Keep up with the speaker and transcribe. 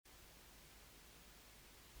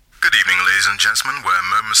and gentlemen, we're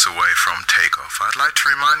moments away from takeoff. I'd like to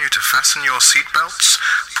remind you to fasten your seatbelts,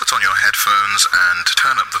 put on your headphones, and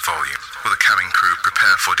turn up the volume. Will the cabin crew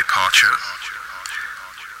prepare for departure?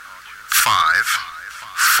 5,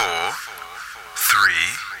 4, 3,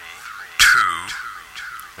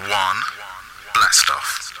 2, 1, blast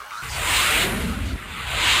off.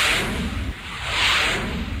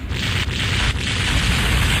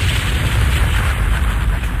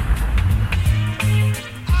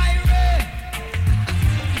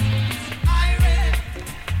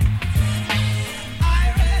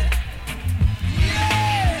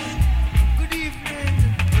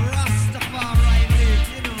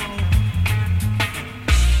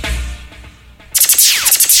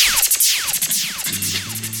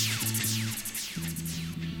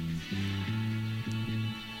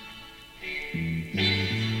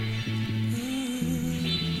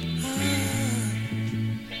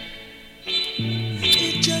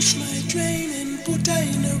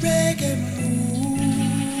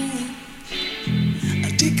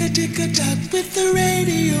 Tick-a-tick-a-tock with the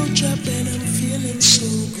radio drop and I'm feeling so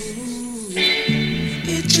good.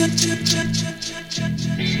 It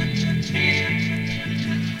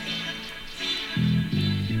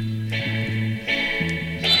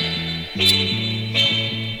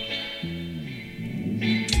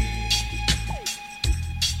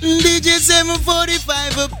DJ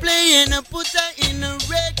 745 a playing, I put her in a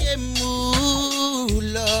reggae mood,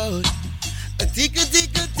 Lord. A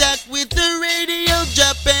tick-a-tick-a-tock with the radio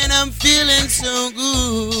drop and I'm feeling so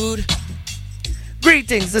good.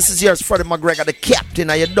 Greetings, this is yours, Freddie Mcgregor, the captain,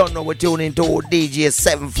 and you don't know what you're tuning to DJ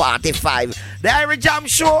 745. The Irie Jamms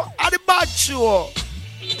Show and the Bad Show.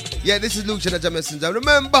 Yeah, this is Luke Shedon Messenger.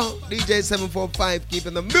 Remember, DJ 745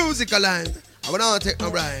 keeping the music alive. I will not take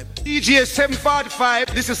no bribe. DJ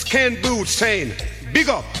 745, this is Ken Booth saying, big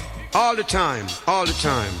up, all the time, all the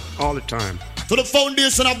time, all the time. To the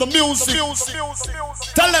foundation of the music.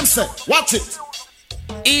 Tell them, say, watch it.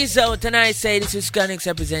 Ease out, and I say this is Conix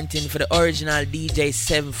representing for the original DJ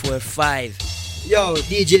 745. Yo,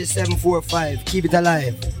 DJ 745, keep it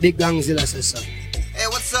alive. Big Gangzilla says so. Hey,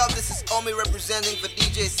 what's up? This is Omi representing for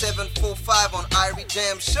DJ 745 on Irie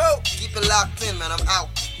Jamms Show. Keep it locked in, man. I'm out.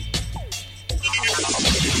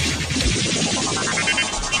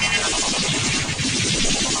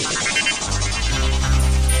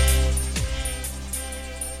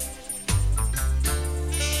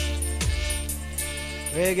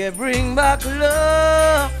 Reggae bring back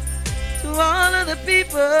love to all of the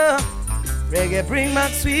people. Reggae bring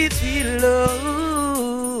back sweet, sweet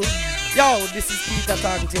love. Yo, this is Peter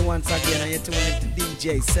talking to you once again, and you're tuning to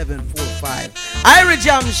DJ 745. Irie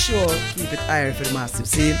Jamms Show. Keep it Irie for the massive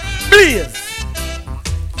scene. Please.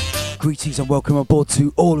 Greetings and welcome aboard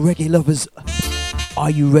to all reggae lovers. Are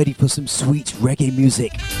you ready for some sweet reggae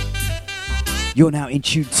music? You're now in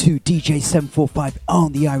tune to DJ 745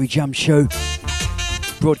 on the Irie Jamms Show.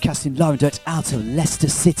 Broadcasting live and direct out of Leicester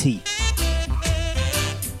City.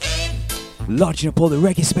 Lodging up all the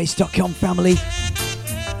reggaespace.com family.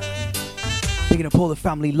 Picking up all the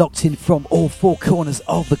family locked in from all four corners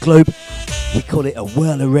of the globe. We call it a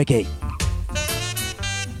whirl of reggae.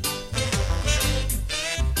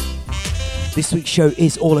 This week's show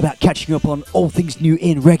is all about catching up on all things new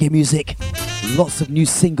in reggae music. Lots of new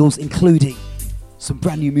singles, including some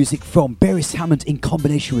brand new music from Beres Hammond in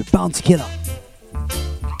combination with Bounty Killer.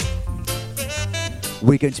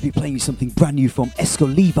 We're going to be playing you something brand new from Exco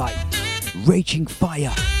Levi, Raging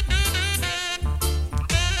Fire.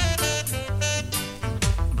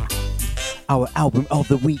 Our album of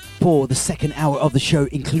the week for the second hour of the show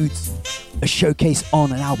includes a showcase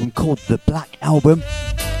on an album called The Black Album.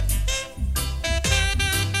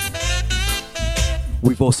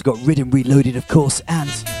 We've also got Riddim Reloaded, of course, and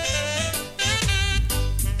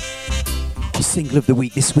our single of the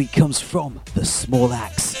week this week comes from The Small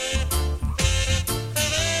Axe.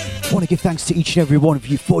 I want to give thanks to each and every one of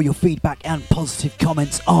you for your feedback and positive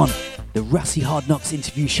comments on the Rassy Hard Knocks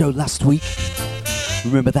interview show last week.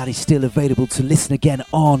 Remember, that is still available to listen again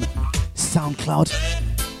on SoundCloud.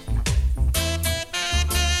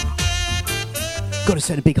 Got to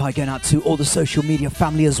send a big hi going out to all the social media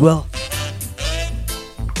family as well.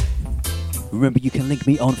 Remember, you can link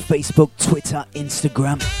me on Facebook, Twitter,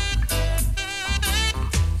 Instagram.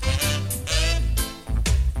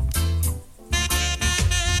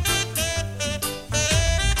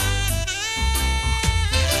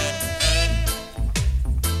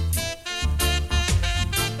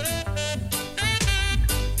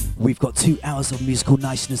 We've got 2 hours of musical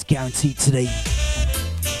niceness guaranteed today.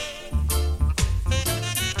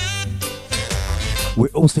 We're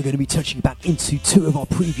also going to be touching back into 2 of our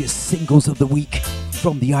previous singles of the week.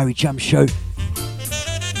 from the Irie Jamms Show.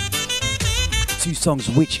 2 songs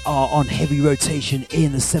which are on heavy rotation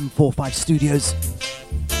in the 745 studios.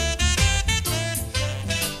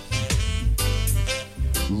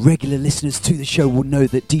 Regular listeners to the show will know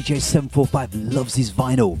that DJ 745 loves his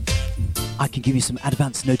vinyl. I can give you some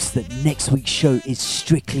advance notice that next week's show is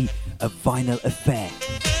strictly a vinyl affair.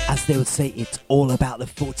 As they would say, it's all about the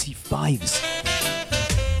 45s.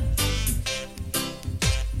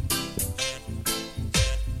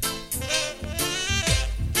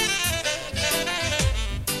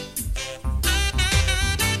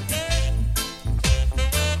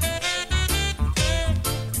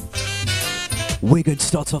 We're going to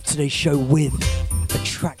start off today's show with a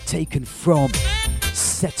track taken from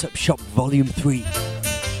Setup Shop Volume 3.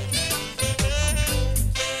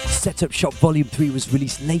 Setup Shop Volume 3 was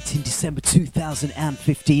released late in December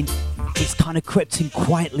 2015. It's kind of crept in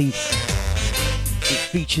quietly. It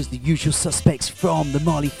features the usual suspects from the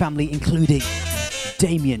Marley family, including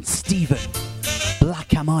Damien, Stephen,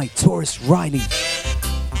 Black Am I, Taurus Riley.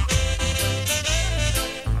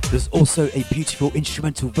 There's also a beautiful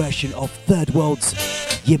instrumental version of Third World's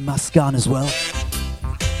Yim Maskan as well.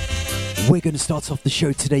 We're going to start off the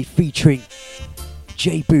show today featuring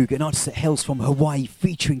J Boog, an artist that hails from Hawaii,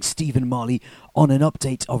 featuring Stephen Marley on an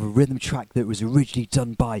update of a rhythm track that was originally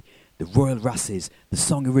done by the Royal Rasses. The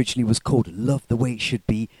song originally was called Love the Way It Should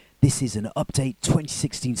Be. This is an update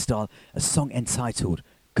 2016 style, a song entitled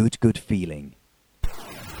Good Good Feeling.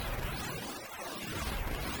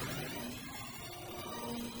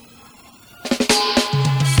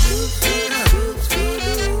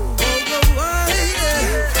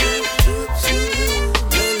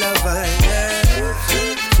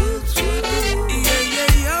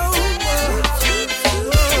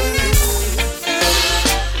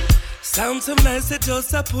 Sounds so nice, it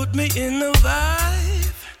just put me in a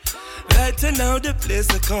vibe. Right now the place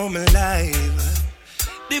is come alive.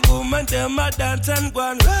 The woman them a dance and go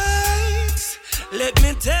and rise. Let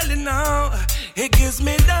me tell you now, it gives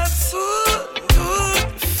me that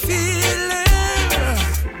good feeling.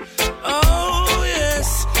 Oh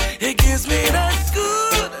yes, it gives me that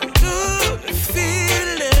good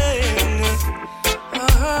feeling.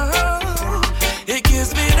 Oh, it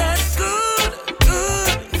gives me that good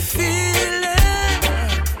feeling.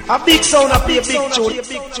 A big sound, a big tune.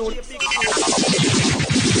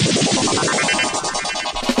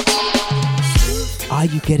 Are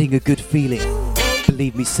you getting a good feeling?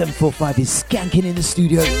 Believe me, 745 is skanking in the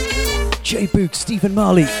studio. J Boog, Stephen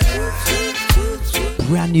Marley.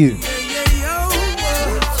 Brand new.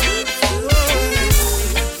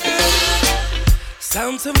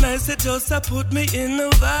 Sounds so nice, it just put me in a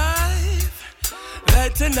vibe.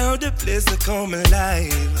 Right now the place is come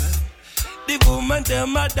alive. The woman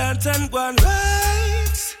them a dance and go and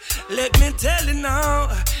rise. Let me tell you now,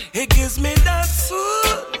 it gives me that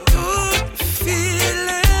good feeling.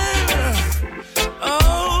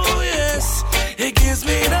 Oh yes, it gives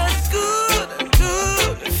me that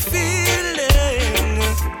good feeling.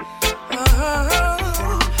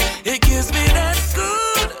 Oh, it gives me that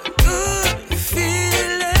good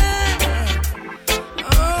feeling.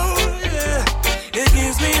 Oh yeah, it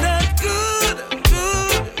gives me that good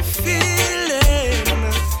feeling.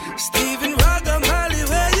 Stephen Ragam Holly,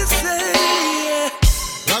 where you say?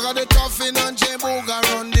 Raga the coffin and J Boog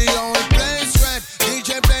run the old place red.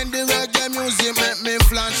 DJ playing the reggae music make me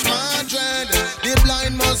flash my dread. The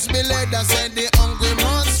blind must be led, I said the hungry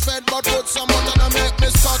must fed. But put some water to make me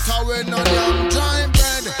stutter when on them dry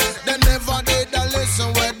bread. They never did a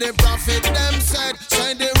listen where the prophet them said.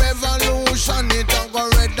 Say the revolution, it don't go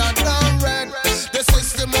red and down red. The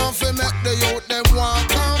system of it make the youth them want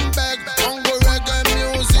come back. Hungry reggae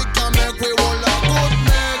music can make we all a good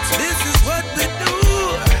mate. This is what we do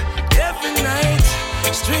every night.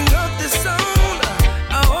 String up the sound,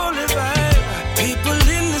 a holy vibe. People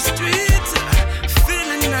in the streets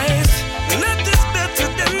feeling nice.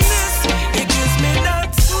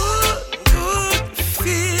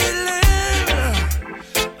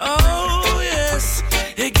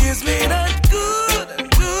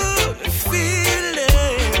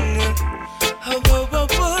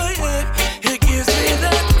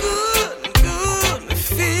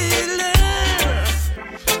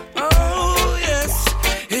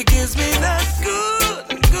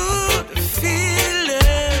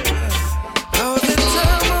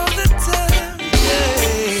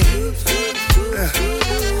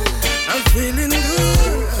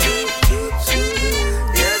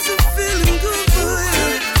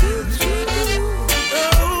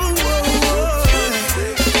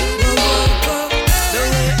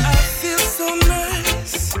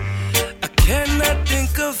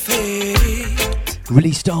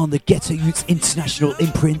 Released on the Ghetto Youths International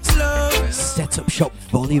imprint. Set Up Shop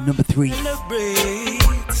Volume Number 3.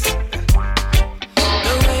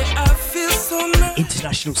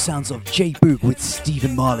 International sounds of J Boog with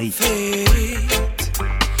Stephen Marley.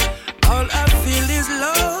 All I feel is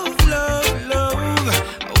love, love, love.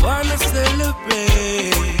 I wanna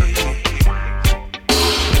celebrate.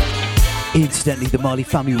 Incidentally, the Marley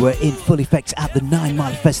family were in full effect at the 9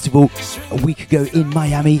 Mile Festival a week ago in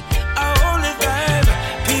Miami.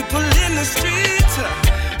 People in the street,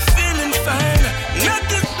 feeling fine.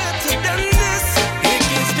 Nothing better than this. It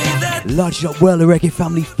gives me that. Large up well the reggae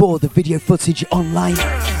family for the video footage online.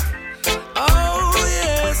 Oh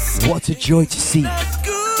yes. What a joy to see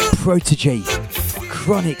Protege,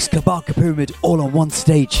 Chronix, Kabaka Pyramid all on one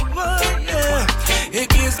stage. Oh, yeah. It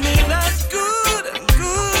gives me that good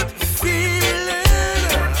feeling.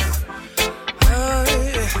 Oh,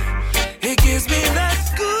 yeah. It gives me that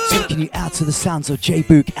good. Taking you out to the sounds of J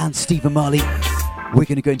Boog and Stephen Marley. We're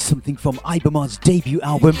going to go into something from Ibermar's debut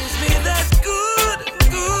album.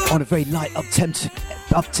 On a very light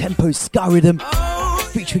up-tempo ska rhythm,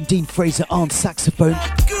 featuring Dean Fraser on saxophone.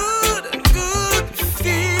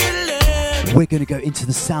 We're going to go into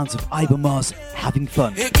the sounds of Ibermar's Having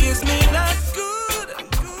Fun. It gives me that good.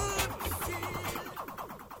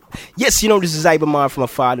 Yes, you know, this is Ibermar from a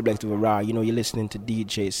Father Black to Ra. You know, you're listening to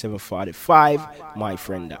DJ 745, my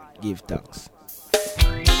friend. Give thanks.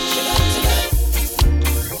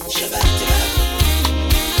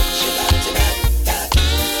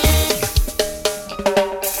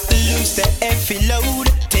 Lose the heavy load,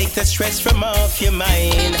 take the stress from off your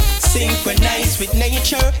mind. Synchronize with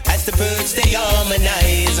nature as the birds they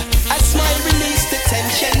harmonize. A smile release the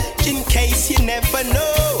tension in case you never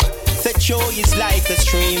know. The joy is like a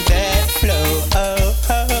stream that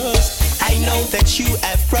flows. I know that you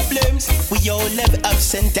have problems, we all have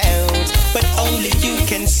ups and downs, but only you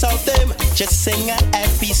can solve them. Just sing a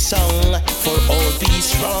happy song for all be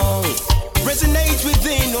strong. Resonate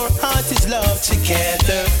within our heart is love.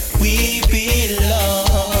 Together we belong.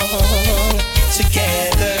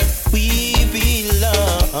 Together we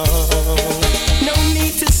belong. No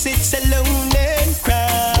need to sit alone and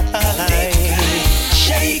cry.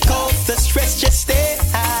 Shake off the stress, just stay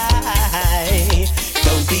high.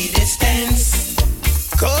 Don't be distant.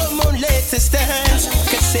 Come on, let us dance.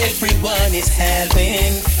 Cause everyone is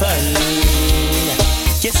having fun.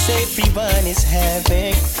 Yes, everyone is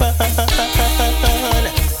having fun.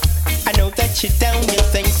 I know that you're down, you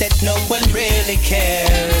think that no one really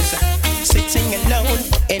cares. Sitting alone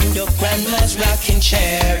in your grandma's rocking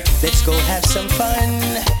chair. Let's go have some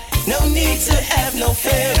fun. No need to have no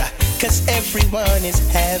fear, cause everyone is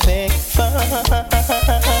having fun.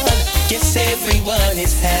 Yes, everyone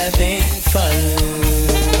is having fun.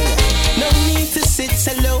 No need to sit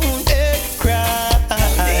alone and cry.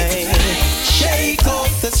 Shake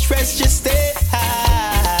off the stress, just stay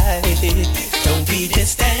high. Don't be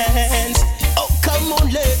distant. Oh, come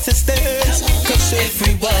on, let us dance. Cause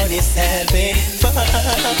everyone is having fun.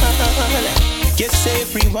 Yes,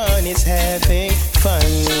 everyone is having fun.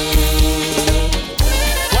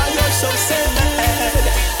 Why you're so sad?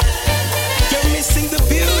 You're missing the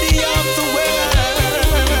beauty of the world.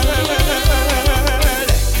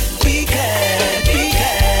 Be glad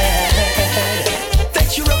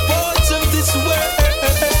that you're a part of this world.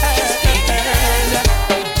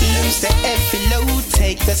 Lose the heavy load,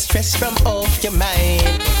 take the stress from off your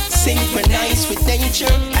mind. Synchronize with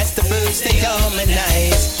nature as the birds they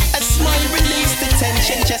harmonize. A smile release the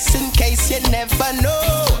tension just in case you never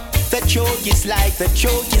know. The joy is like, the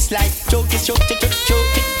joy is like, joy is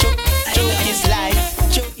like.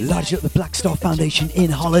 Large up the Black Star Foundation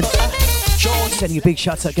in Holland. Sending a big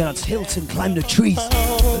shout out going out to Hilton, Climb the Trees.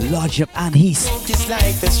 Large up Anne Heath. Just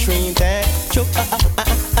like the stream that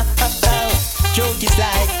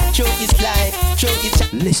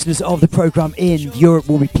Listeners of the program in Europe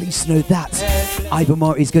will be pleased to know that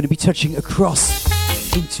Ibermar is going to be touching across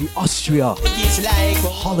into Austria,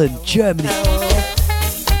 Holland, Germany,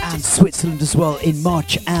 and Switzerland as well in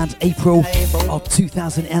March and April of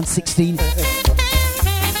 2016.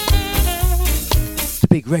 The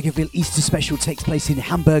big Reggaeville Easter special takes place in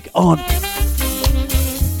Hamburg on the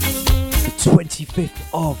 25th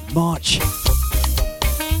of March.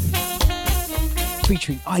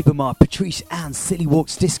 Featuring Ibermar, Patrice and Silly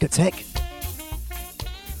Walks Discotheque.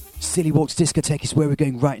 Silly Walks Discotheque is where we're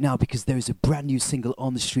going right now because there is a brand new single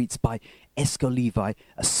on the streets by Exco Levi,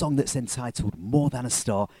 a song that's entitled More Than a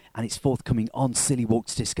Star, and it's forthcoming on Silly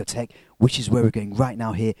Walks Discotheque, which is where we're going right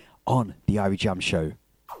now here on the Irie Jamms Show.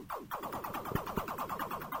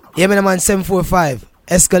 Yeah, man, 745.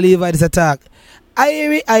 Exco Levi, this attack.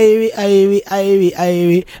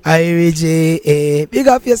 Irie J. Big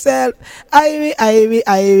up yourself.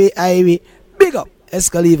 Irie. Big up.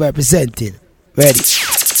 Exco Levi representing. Ready.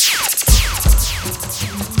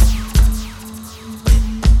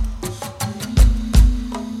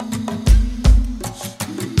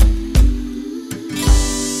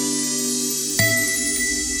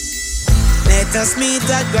 Let us meet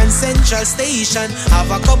at Grand Central Station.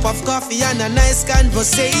 Have a cup of coffee and a nice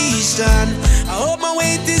conversation. I hope my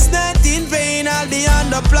wait is not in vain. I'll be on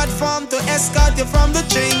the platform to escort you from the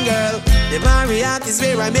train, girl. The Marriott is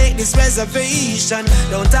where I make this reservation.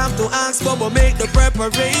 Don't have to ask, but make the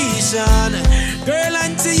preparation. Girl,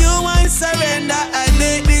 unto you I surrender. I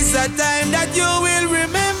make this a time that you will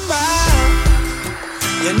remember.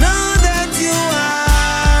 You know that you are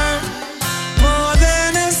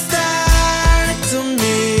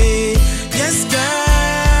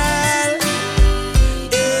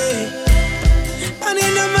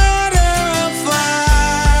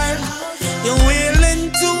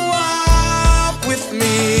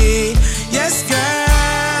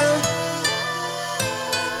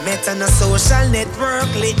on a social network,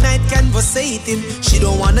 late night conversating. She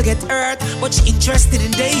don't wanna get hurt, but she interested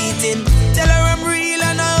in dating. Tell her I'm real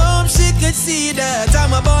and I hope she could see that.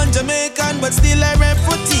 I'm a born Jamaican, but still I rap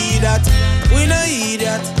for tea that. We no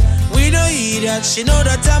idiot, we no idiot. She know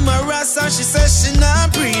that I'm a rasta, she says she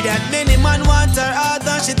not breed that. Many man want her out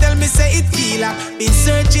and she tell me say it feel her. Been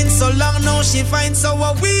searching so long now she finds so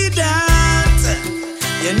what we that.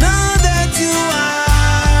 You know that you are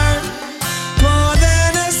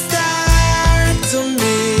to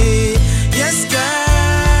me, yes,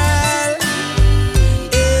 girl.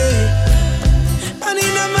 Yeah. And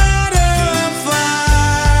in a matter of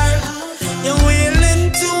fact, you're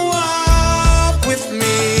willing to walk with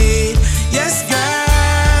me, yes,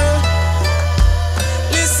 girl.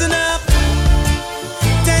 Listen up,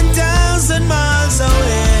 10,000 miles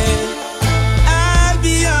away, I'll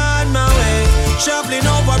be on my way, traveling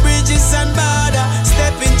over bridges and border,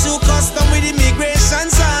 stepping through custom with immigration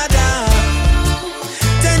order.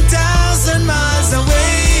 10,000 miles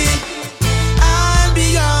away, I'll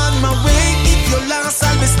be on my way. If you're lost,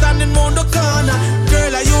 I'll be standing round the corner.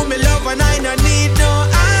 Girl, are you my love and I don't need no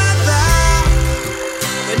other.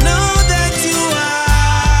 You know that you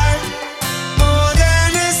are more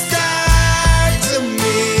than a star to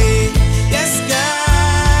me, yes,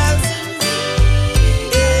 girl.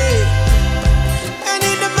 Yeah. And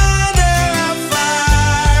in the matter of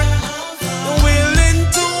fact, you're willing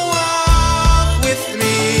to walk with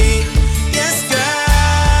me.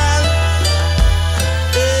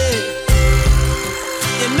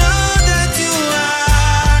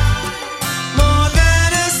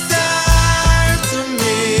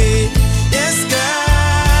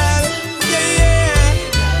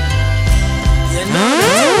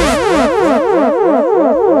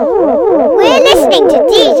 We're listening to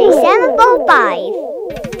DJ 745.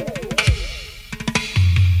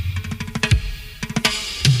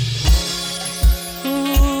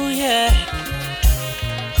 Ooh, yeah.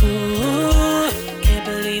 Ooh, can't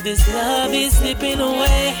believe this love is slipping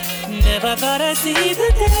away. Never thought I'd see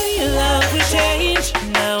the day love would change.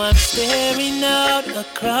 Now I'm staring out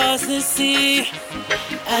across the sea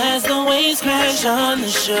as the waves crash on the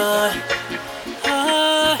shore.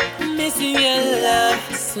 Oh, missing your love,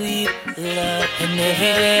 sweet love. And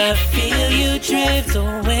every day I feel you drift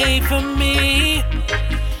away from me.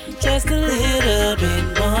 Just a little bit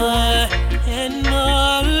more and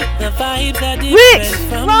more. The vibes are different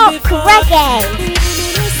from before. Reggae.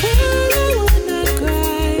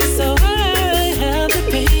 So I held the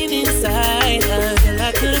pain inside until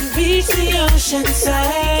I could reach the ocean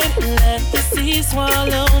side. Let the sea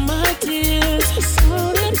swallow my tears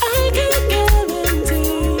so that I can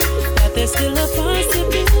guarantee that there's still a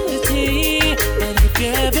possibility. And if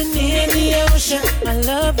you're ever near the ocean, my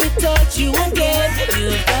love will touch you again.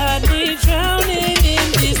 You've got me drowning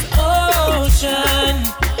in this ocean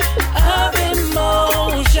of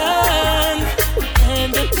emotion, and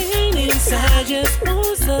the pain inside just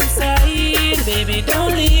won't subside. Baby,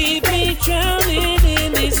 don't leave me drowning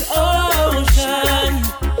in this ocean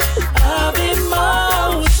of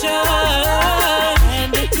emotion,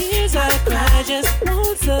 and the tears I cry just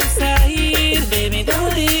won't subside. Baby,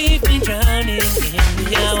 don't leave me drowning in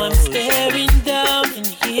this. Now I'm staring down and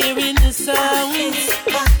hearing the sounds,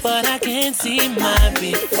 but I can't see my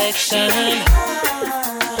reflection.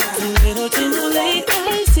 Too little too late,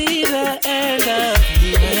 I see the end of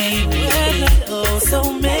the way. We had oh so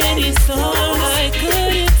many storms, I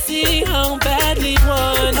couldn't see how badly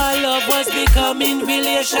won. Our love was becoming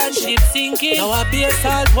relationship sinking. Now I be a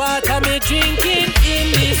salt water me drinking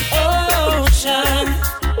in this ocean ocean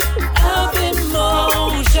of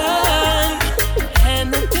emotion,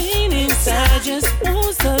 and the pain inside just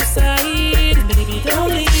won't subside. Baby, don't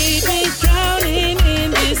leave me drowning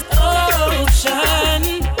in this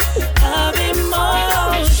ocean of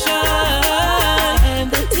emotion,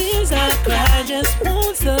 and the tears I cry just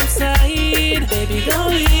won't subside. Baby,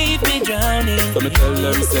 don't leave me drowning. So me tell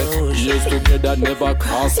them say, years together never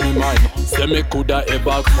cross me mind. Say me coulda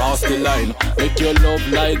ever cross the line. Make your love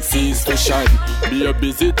light cease to shine. Be a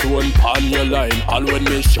busy tone pan your line. All when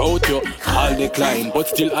me shout you, I'll decline. But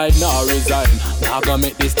still I now resign. Now gonna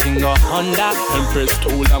make this thing go Honda. Empress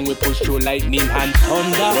too long, we push through lightning and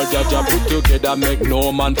thunder. What Jaja put together, make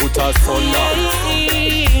no man put us under.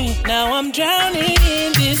 Now I'm drowning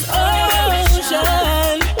in this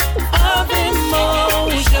ocean of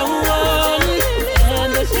emotion,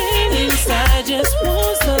 and the pain inside just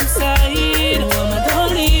won't subside. Mama,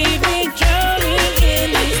 don't leave me drowning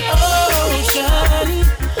in this ocean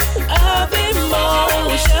of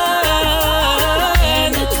emotion,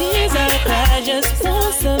 and the tears I cry just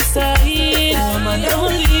won't subside. Mama,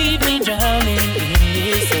 don't leave me drowning in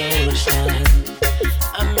this ocean.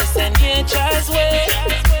 I'm missing nature's way.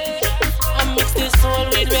 I mix this soul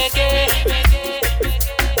with reggae.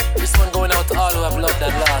 This one going out to all who have loved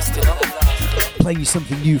and lost, you know. Playing you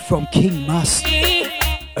something new from King Mas,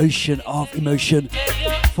 Ocean of Emotion,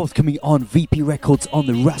 forthcoming on VP Records on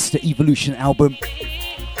the Rasta Evolution album.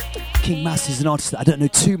 King Mas is an artist that I don't know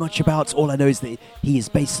too much about. All I know is that he is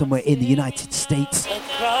based somewhere in the United States.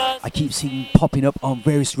 I keep seeing him popping up on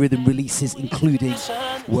various rhythm releases, including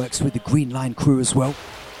works with the Green Line crew as well.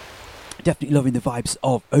 Definitely loving the vibes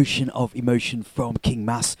of Ocean of Emotion from King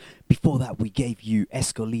Mas. Before that, we gave you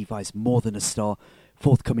Exco Levi's More Than a Star,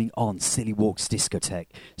 forthcoming on Silly Walks Discotheque.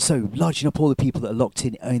 So, larging up all the people that are locked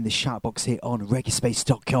in the shout box here on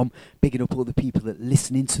reggaespace.com, bigging up all the people that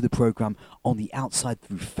listen into the programme on the outside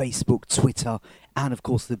through Facebook, Twitter, and of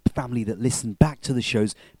course the family that listen back to the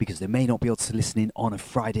shows because they may not be able to listen in on a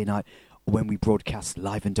Friday night when we broadcast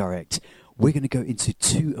live and direct. We're going to go into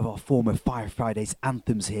two of our former Fire Fridays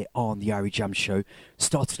anthems here on the Irie Jamms Show,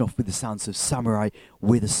 starting off with the sounds of Samurai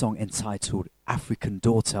with a song entitled African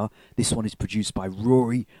Daughter. This one is produced by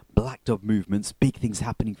Rory, Black Dog Movements. Big things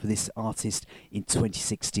happening for this artist in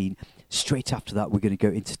 2016. Straight after that, we're going to go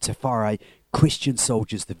into Tafari, Christian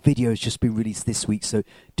Soldiers. The video has just been released this week, so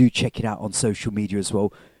do check it out on social media as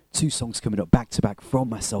well. Two songs coming up back to back from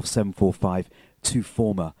myself, 745, two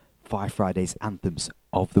former Fire Fridays anthems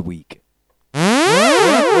of the week.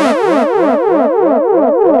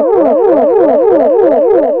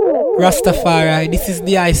 Rastafari, this is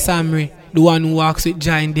the I Samri, the one who walks with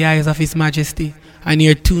Jah in the eyes of His Majesty, and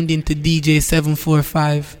you're tuned into DJ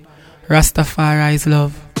 745. Rastafari's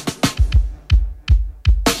love.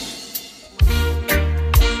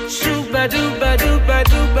 Shooba dooba dooba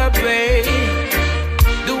dooba babe,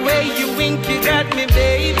 the way you wink you got me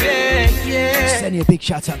baby, yeah. Sending a big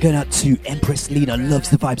shout out going out to Empress Lena, loves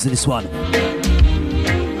the vibes of this one.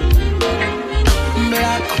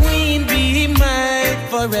 Black Queen be mine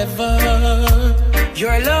forever,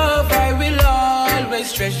 your love I will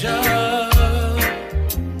always treasure.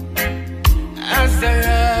 As the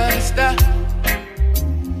Rasta,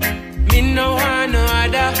 me no want no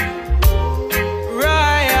other.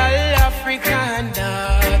 Royal African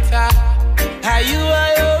daughter, are you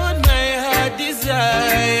alone my heart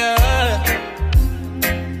desire?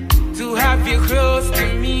 To have you close to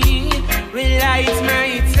me will light my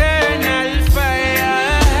eternal fire.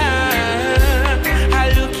 I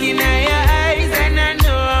look in your eyes and I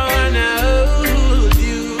know I wanna hold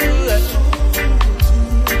you.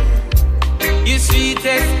 Your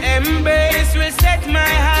sweetest embrace will set my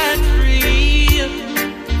heart free.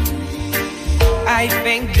 I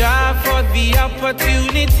thank God for the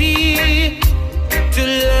opportunity to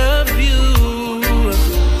love you.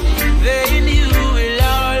 Then you will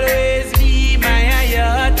always be my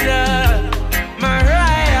ayata, my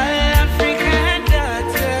royal African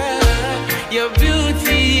daughter. Your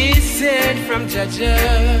beauty is sent from Jaja,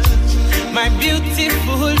 my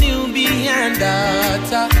beautiful Nubian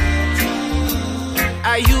daughter.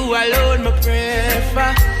 Are you alone, my prayer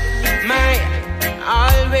for my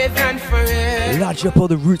always and forever? Large up all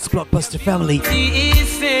the Roots Blockbuster family. He is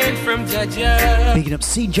sent from Jaja. Bigging up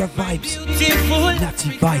Sinja Vibes,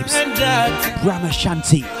 Natty Vibes, Brahma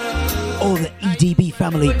Shanti, all the EDB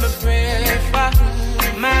family.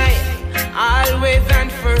 My always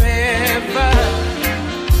and forever.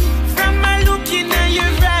 From my looking at your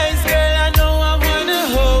eyes, girl, I know I wanna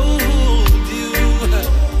hold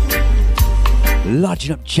you.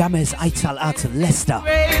 Larging up Jammers Aital out to Leicester.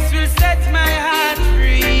 Grace will set my heart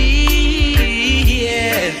free.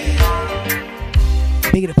 Yeah.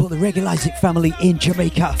 Big it up all the Reggae Isaac family in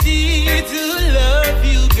Jamaica. To love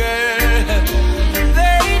you, girl.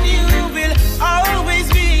 Then you will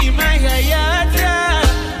always be my Hayata,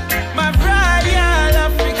 my royal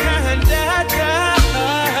African daughter.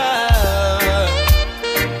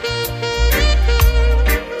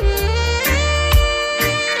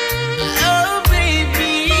 Oh,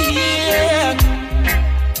 baby, yeah.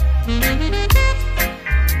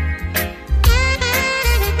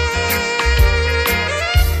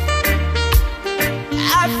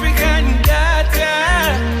 African daughter,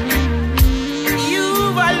 you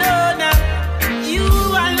alone, you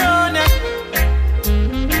alone,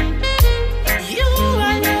 you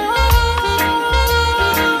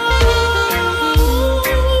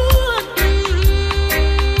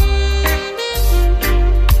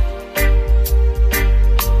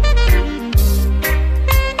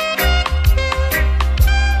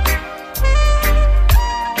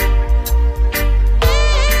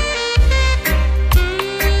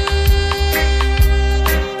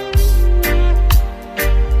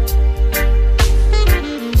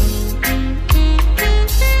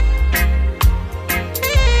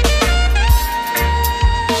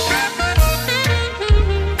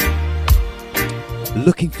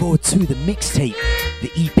Looking forward to the mixtape,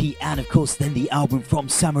 the EP, and of course then the album from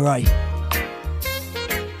Samurai.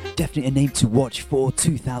 Definitely a name to watch for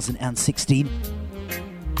 2016.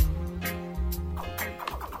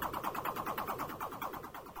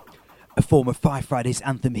 A former Five Fridays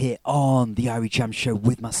anthem here on the Irie Jamms Show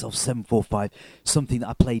with myself, 745. Something that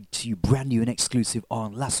I played to you brand new and exclusive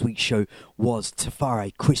on last week's show was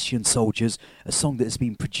Tafari, Christian Soldiers, a song that has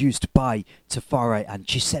been produced by Tafari and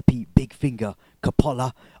Giuseppe Big Finger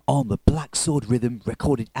Coppola on the Black Sword Rhythm,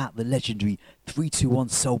 recorded at the legendary 321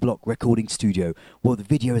 Cell Block Recording Studio. Well, the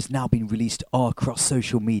video has now been released across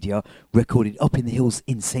social media, recorded up in the hills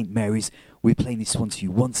in St. Mary's. We're playing this one to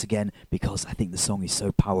you once again because I think the song is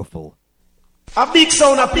so powerful. a big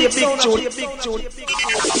sound, a big tune.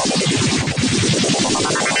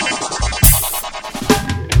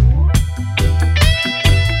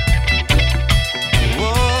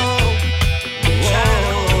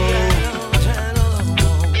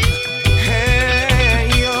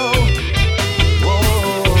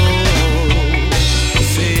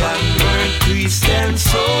 Christian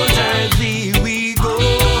soldiers, here we go.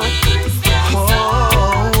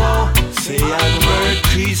 Say onward,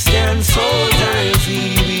 Christian soldiers,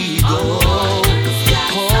 here we go.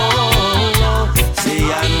 Say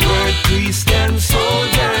onward, Christian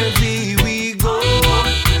soldiers, here we go.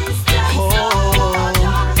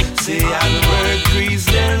 Say onward,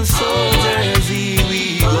 Christian soldiers, here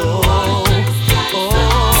we go.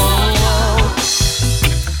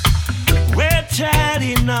 We're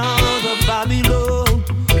chatting now. Babylon,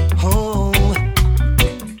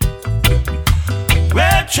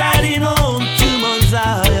 we're treading on to Mount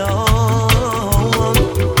Zion.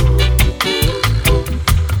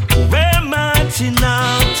 We're marching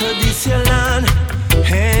out to this your land.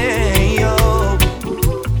 Hey yo,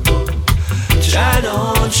 tread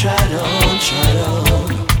on, tread on, tread on.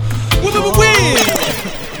 What do we win?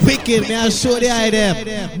 Wicked, man, I'll show the eye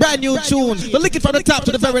there. Brand new tune, but lick it from the top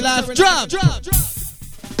to the very last drop.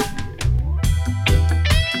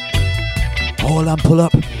 All and pull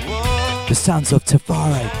up. The sounds of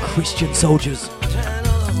Tafari, Christian Soldiers.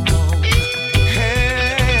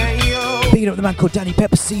 Picking up the man called Danny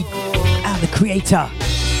Pepperseed and the creator.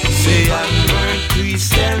 Say onward,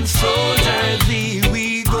 Christian soldiers, here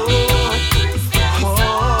we go.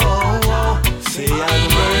 Say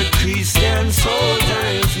onward, Christian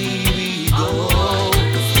soldiers, here we go.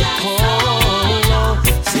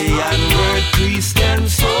 Say onward, Christian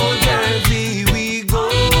soldiers, here we go.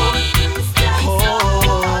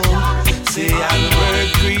 Say onward,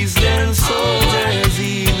 Christian soldiers,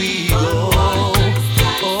 here we go.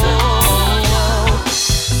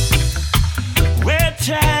 We're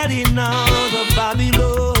chatting out of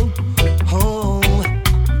Babylon.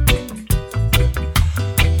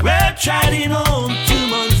 We're chatting on to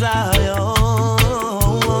Mount Zion.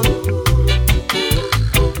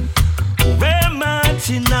 We're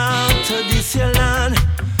marching out to this your land.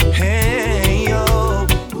 Hey yo,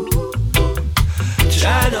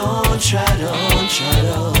 tread on, tread on, tread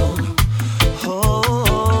on.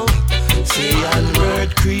 Oh, say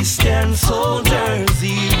onward, Christian soldiers,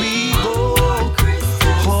 here we go.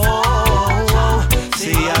 Oh,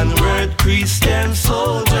 say onward, Christian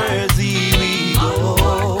soldiers, here we go.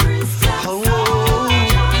 Oh,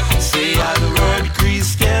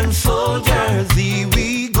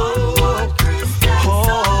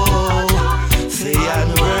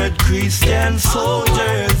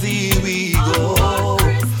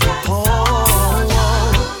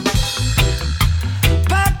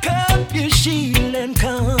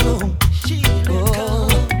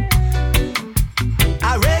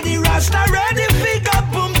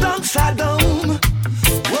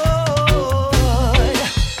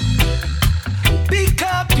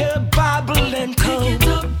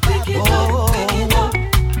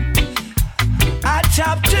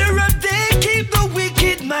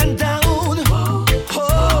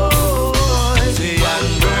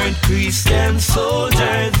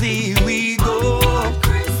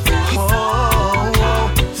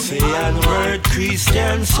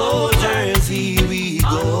 soldiers, here we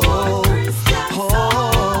go.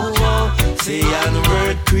 Say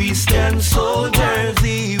onward, Christian soldiers,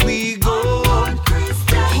 here we go.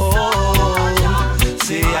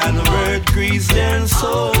 Say onward, Christian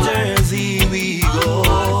soldiers, here we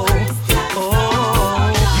go.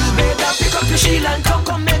 You better pick up your shield and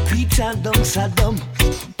come make we chant down Saddam.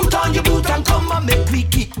 Put on your boot and come and make we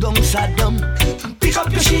kick down Saddam. Pick up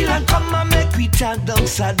your shield and come and make we chant down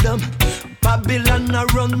Saddam. Babylon a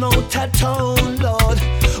run out of town, Lord.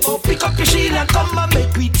 Oh, pick up your shield and come and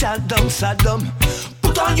make we chant down Saddam.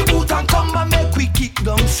 Put on your boot and come and make we kick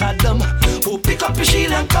down Saddam. Oh, pick up your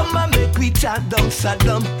shield and come and make we chant down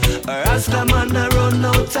Saddam. Rasta man a run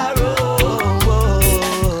out of road.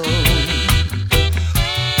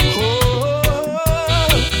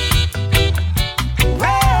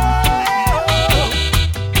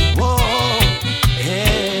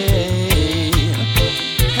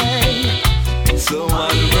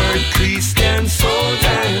 Christian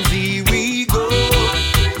soldiers, here we go.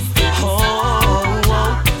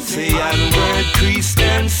 Say onward,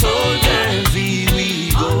 Christian soldiers, here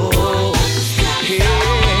we go. Hey,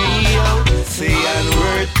 say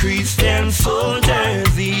onward, Christian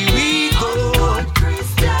soldiers, here we go.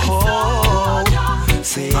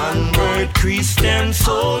 Say onward, Christian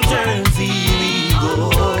soldiers, here we go.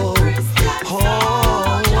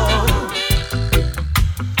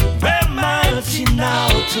 We're marching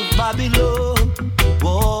out to Babylon,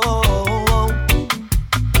 whoa,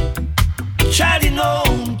 treading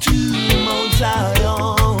home to Mount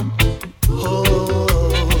Zion, oh,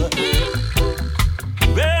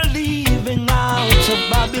 we're leaving out of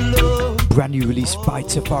Babylon. Brand new release by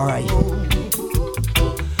Tafari.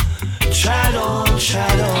 Tread on,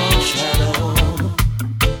 tread on, tread on.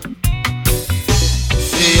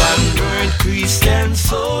 Say onward, Christian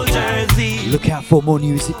soldiers. Look out for more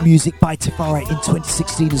music by Tafari in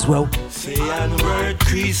 2016 as well.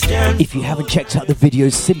 If you haven't checked out the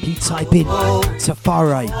videos, simply type in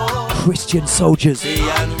Tafari Christian Soldiers.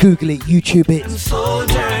 Google it, YouTube it.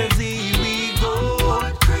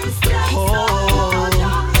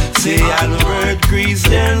 Say onward,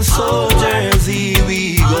 Christian soldiers, here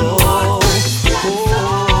we go.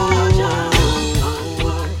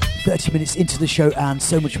 30 minutes into the show and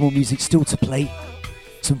so much more music still to play.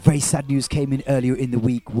 Some very sad news came in earlier in the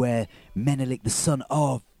week where Menelik, the son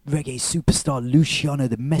of reggae superstar Luciano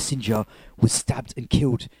the Messenger, was stabbed and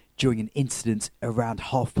killed during an incident around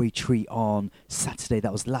Halfway Tree on Saturday.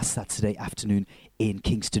 That was last Saturday afternoon in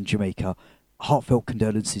Kingston, Jamaica. Heartfelt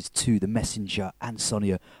condolences to the Messenger and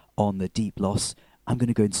Sonia on the deep loss. I'm going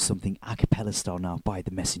to go into something a cappella style now by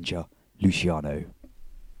the Messenger, Luciano.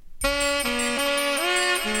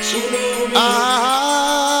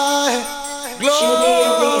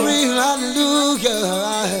 Glory, hallelujah,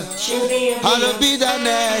 hallowed be thy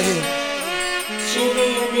name,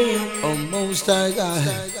 O Most High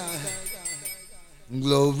God.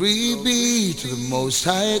 Glory be to the Most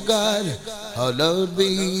High God, hallowed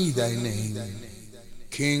be thy name.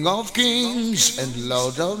 King of kings and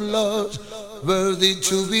Lord of lords, worthy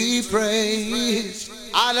to be praised.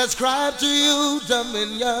 I ascribe to you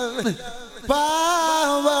dominion,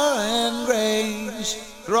 power and grace.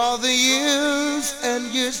 Through all the years and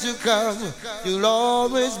years to come, you'll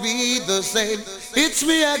always be the same. It's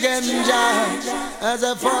me again, Jah, as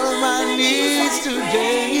I fall on my knees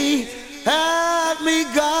today. Help me,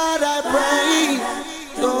 God, I pray.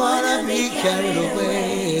 Don't wanna be carried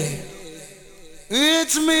away.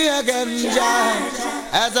 It's me again, Jah,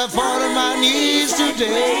 as I fall on my knees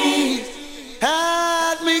today.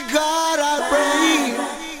 Help me, God, I pray.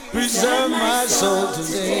 Preserve my soul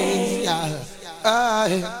today.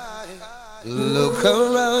 I look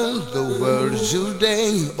around the world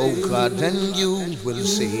today, oh God, and you will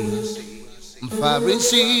see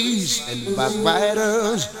Pharisees and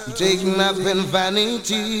backbiters taking up in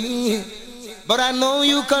vanity. But I know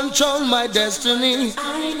you control my destiny,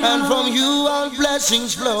 and from you all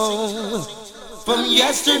blessings flow. From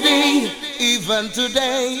yesterday, even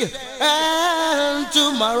today, and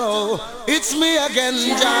tomorrow, it's me again,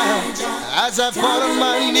 Jah, as I fall on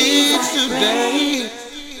my knees today.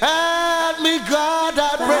 Help me, God,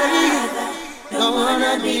 I pray. Don't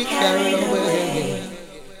wanna be carried away.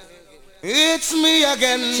 It's me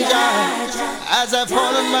again, Jah, as I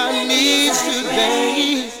fall on my knees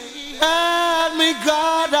today. Help me,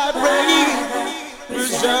 God, I pray.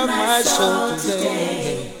 Preserve my soul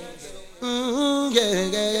today.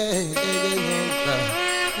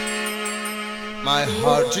 My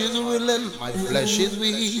heart is willing, my flesh is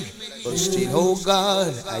weak, but still, oh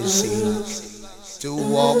God, I seek to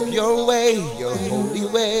walk your way, your holy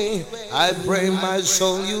way. I pray my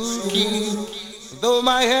soul you keep. Though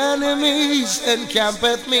my enemies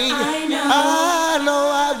encampeth me, I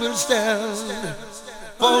know I will stand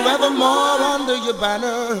forevermore under your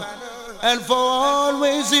banner, and for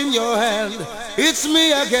always in your hand. It's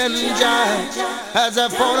me again, Jah, as I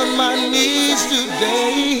fall on my knees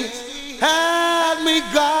today. Help me,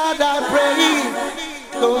 God, I pray.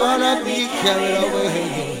 Don't wanna be carried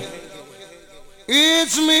away.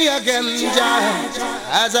 It's me again, Jah,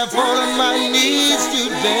 as I fall on my knees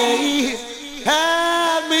today.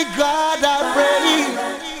 Help me, God, I pray.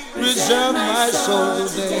 Preserve my soul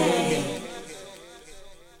today.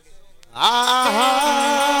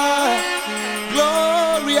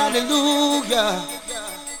 Glory, hallelujah.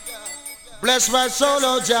 Bless my soul,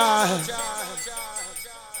 oh Jah,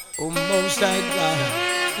 oh Most High God.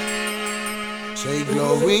 Say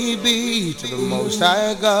glory be to the Most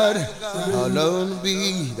High God, hallowed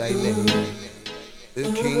be thy name. The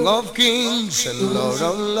King of kings and Lord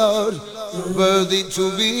of lords, worthy to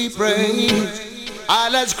be praised.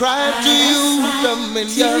 I'll ascribe to you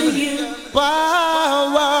dominion,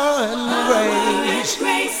 power and grace,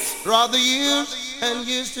 throughout the years and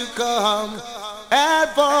years to come, and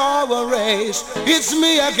for our race. It's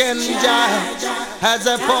me again, Jah, as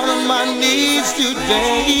I fall on my knees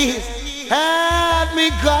today. Help me,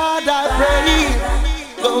 God, I pray.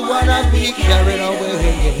 Don't wanna be carried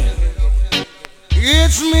away.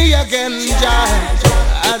 It's me again, Jah,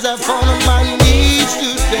 as I fall on my knees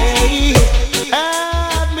today.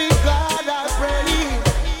 Help me, God, I pray.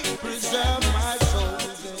 Preserve my soul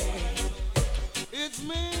today. It's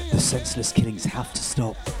me. The senseless killings have to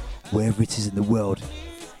stop wherever it is in the world.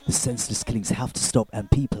 The senseless killings have to stop, and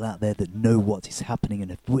people out there that know what is happening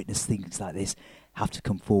and have witnessed things like this have to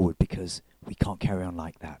come forward, because we can't carry on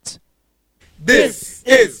like that. This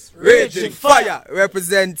is Raging Fire,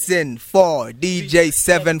 representing for DJ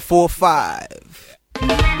 745.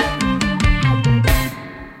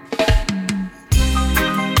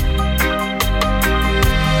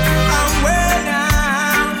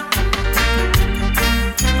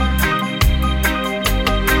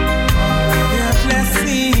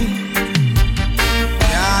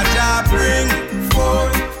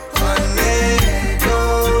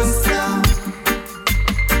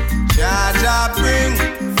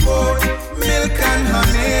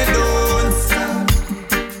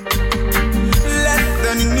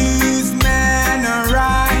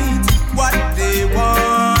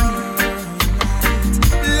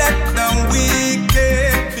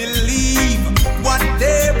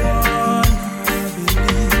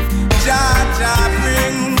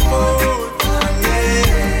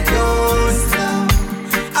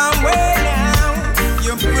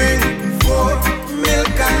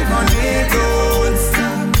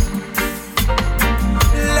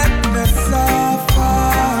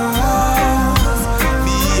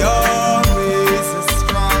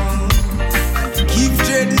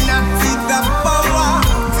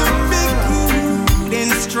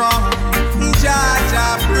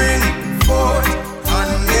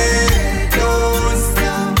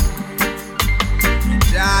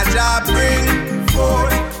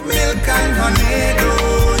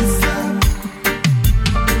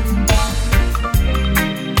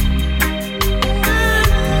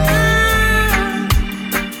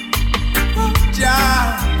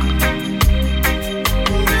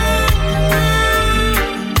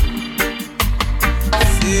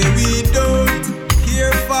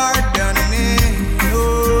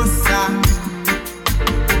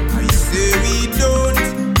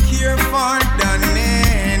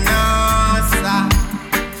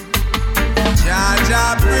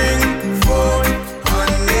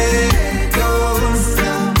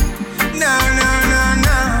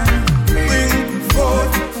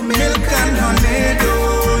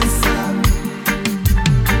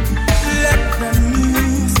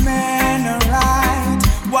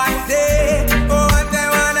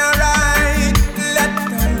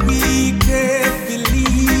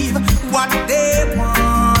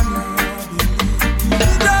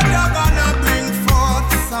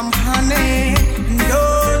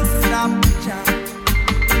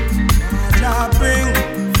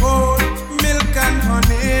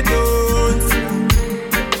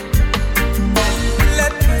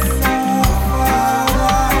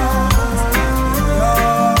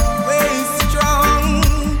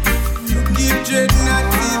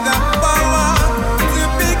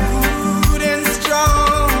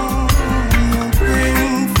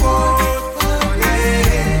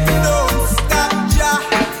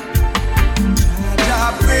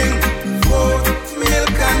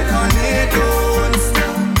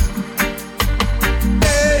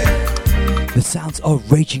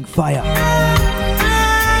 Raging Fire,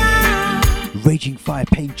 Raging Fire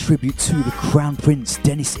paying tribute to the Crown Prince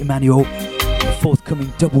Dennis Emmanuel. The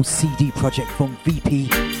forthcoming double CD project from VP,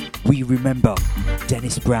 We Remember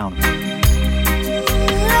Dennis Brown.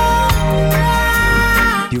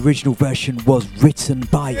 The original version was written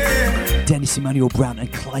by Dennis Emmanuel Brown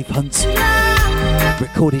and Clive Hunt,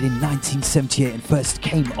 recorded in 1978 and first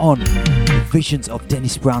came on the Visions of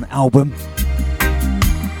Dennis Brown album.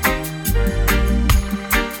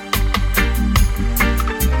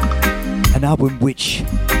 An album which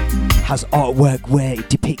has artwork where it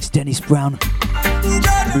depicts Dennis Brown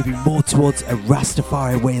moving more towards a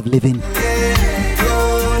Rastafari way of living.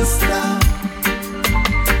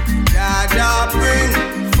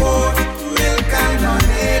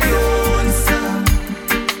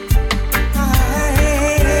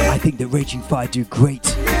 I think that Raging Fire do great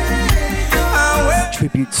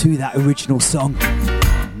tribute to that original song.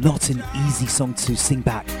 Not an easy song to sing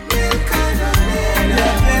back.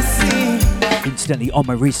 Incidentally, on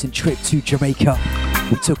my recent trip to Jamaica,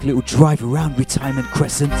 we took a little drive around Retirement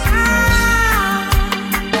Crescent.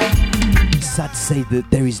 Sad to say that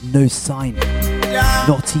there is no sign,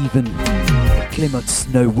 not even Plymouth's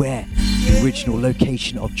nowhere, the original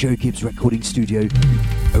location of Joe Gibbs' recording studio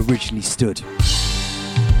originally stood.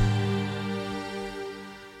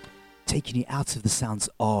 Taking you out of the sounds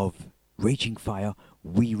of Raging Fire,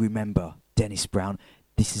 We Remember Dennis Brown.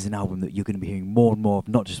 This is an album that you're going to be hearing more and more of,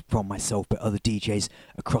 not just from myself, but other DJs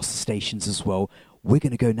across the stations as well. We're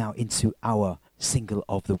going to go now into our single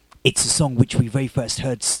of the... It's a song which we very first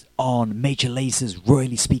heard on Major Lazer's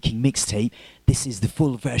Royally Speaking mixtape. This is the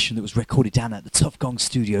full version that was recorded down at the Tough Gong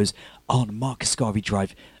Studios on Marcus Garvey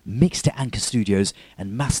Drive, mixed at Anchor Studios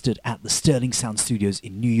and mastered at the Sterling Sound Studios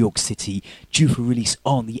in New York City, due for release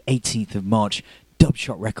on the 18th of March.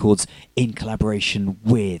 Dubshot Records in collaboration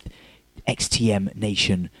with XTM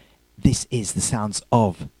Nation. This is the sounds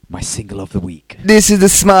of my single of the week. This is the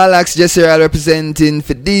Small Axe Jesse representing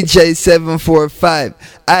for DJ 745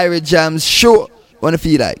 Irie Jamms Show. Wanna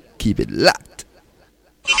feel like? Keep it locked.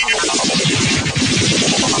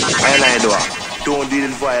 And I don't deal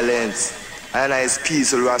with violence. And I is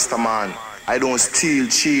peaceful Rasta man. I don't steal,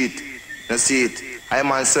 cheat. You see it? I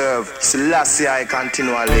man serve Selassie I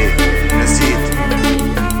continually. You see it?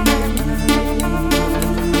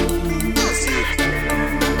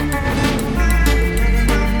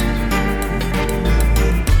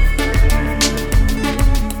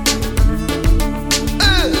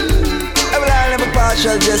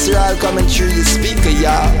 Just all coming through your speaker,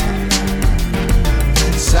 y'all.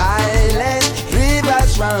 Silent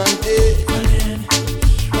rivers run deep.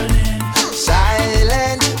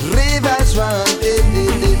 Silent rivers run deep.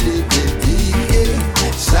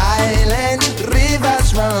 Silent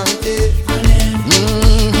rivers run deep.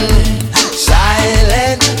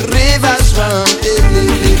 Silent rivers run deep.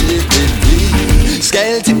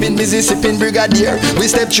 Scale tipping, busy sipping brigadier. We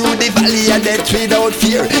step through the valley of death without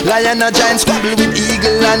fear. Lion and giant squabble with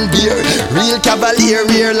eagle and bear. Real cavalier,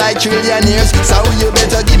 rear like trillionaires. So you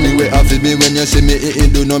better give me way off of me when you see me.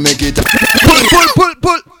 Do not make it up.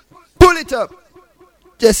 Pull it up.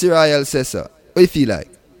 Jesse Royal says so. What you feel like?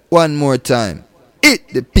 One more time. Hit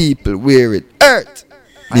the people where it hurt.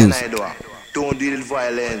 Music. And I don't deal with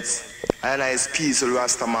violence. And I is peaceful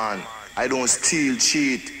Rasta man. I don't steal,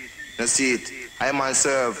 cheat. You see it? I man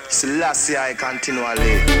serve Selassie I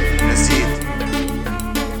continually. You see it?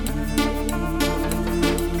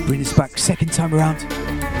 Bring us back second time around.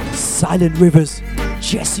 Silent Rivers,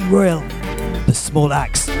 Jesse Royal, the Small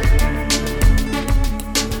Axe.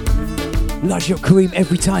 Large up Kareem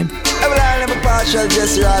every time. I'm a partial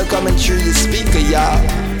Jesse Royal coming through your speaker, y'all.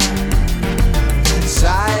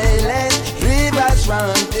 Silent rivers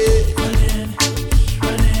run deep.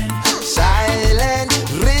 Silent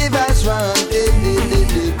rivers run deep.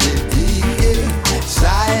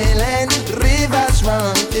 Silent rivers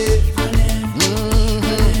run deep.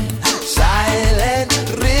 Silent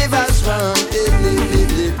rivers run deep.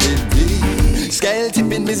 Scale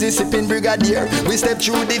tipping, busy sipping brigadier. We step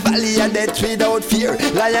through the valley of death without fear.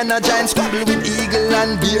 Lion and giant squabble with eagle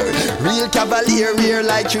and bear. Real cavalier, rear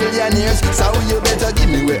like trillionaires. So you better give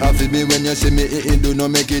me way off of me when you see me. Do not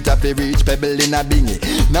make it up to reach pebble in a bingy.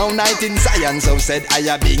 Now night in science have said I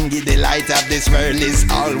a bingy. The light of this world is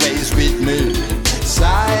always with me.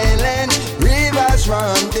 Silent rivers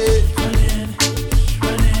run deep.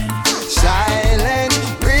 Silent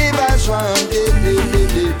rivers run deep.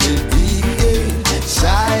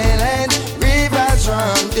 Silent rivers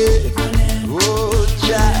run deep. Oh,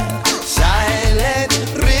 child. Silent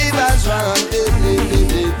rivers run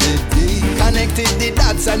deep. Connected the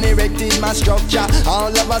dots roots and erected my structure. All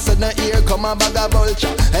of a sudden here come a bag of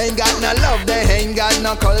vulture. Ain't got no love, they ain't got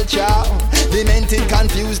no culture. Demented,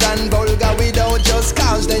 confused and vulgar without just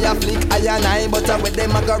cause. They a flick eye and eye, but with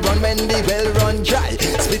them a go run when the well run dry.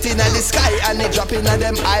 Spitting at the sky and they dropping at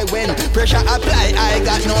them eye when pressure apply. I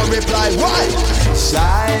got no reply. Why?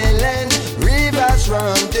 Silent rivers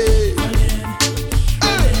run deep.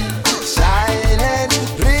 Silent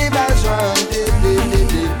rivers run deep.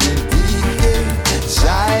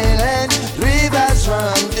 Silent rivers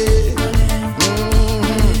run deep.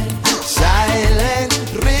 Silent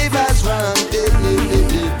rivers run deep.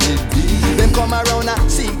 Them come around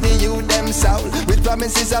and seek the youth them soul with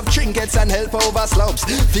promises of trinkets and help over slopes,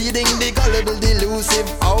 feeding the gullible, delusive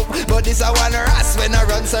hope. But this I wanna ask when I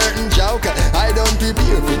run certain joke. I don't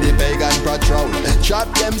prepare for the pagan patrol.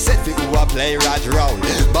 Trap them set for who a play rat role.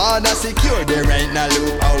 Border secure, there ain't no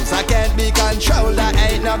loopholes. I can't be controlled, I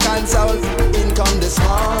ain't no console. In come the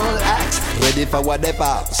small axe, ready for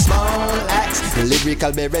whatever. Small axe,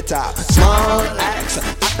 lyrical beretta. Small axe,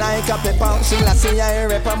 act like a pepper. Sing la see I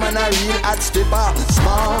rapper, man a real hot stripper.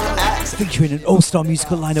 Small axe, featuring an all-star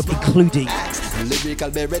musical lineup including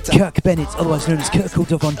Kirk Bennett, otherwise known as Kirk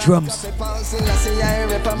Dove on drums,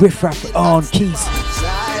 Riff Raff on keys,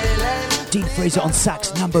 Dean Fraser on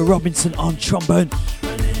sax, Nambo Robinson on trombone.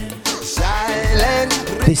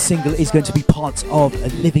 This single is going to be part of a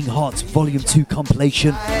Living Hearts Volume 2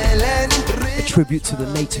 compilation, a tribute to the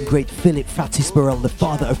late and great Philip Fatis Burrell, the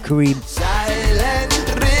father of Kareem,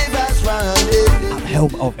 at the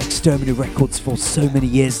helm of Exterminator Records for so many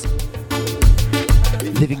years.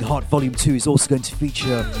 Living Heart Volume 2 is also going to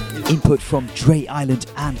feature input from Dre Island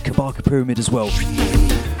and Kabaka Pyramid as well.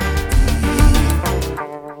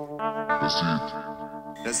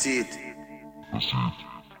 That's it.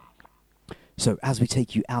 So as we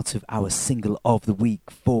take you out of our single of the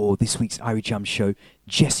week for this week's Irie Jamms Show,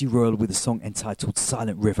 Jesse Royal with a song entitled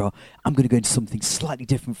Silent River, I'm going to go into something slightly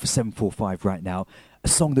different for 745 right now. A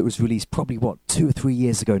song that was released probably, 2 or 3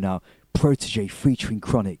 years ago now, Protege featuring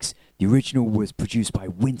Chronix. The original was produced by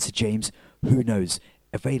Winter James, Who Knows,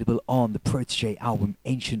 available on the Protege album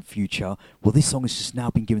Ancient Future. Well, this song has just now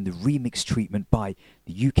been given the remix treatment by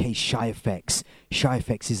the UK Shy FX. Shy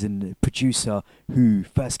FX is a producer who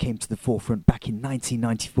first came to the forefront back in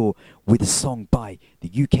 1994 with a song by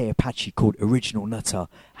the UK Apache called Original Nutter.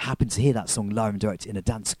 I happened to hear that song live and direct in a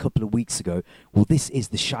dance a couple of weeks ago. Well, this is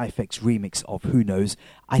the Shy FX remix of Who Knows.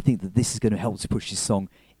 I think that this is going to help to push this song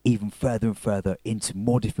even further and further into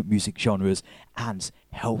more different music genres and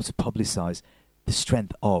help to publicise the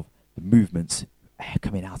strength of the movements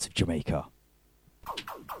coming out of Jamaica.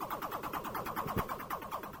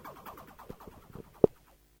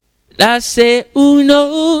 I say, who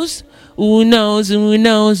knows? Who knows, who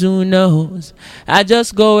knows, who knows? I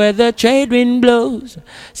just go where the trade wind blows.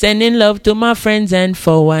 Sending love to my friends and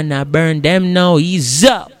foe, and I burn them now. Ease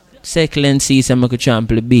up. Excellency, some could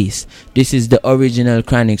trample the beast. This is the original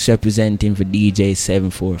Chronix representing for DJ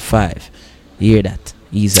 745. You hear that?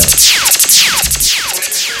 Ease up.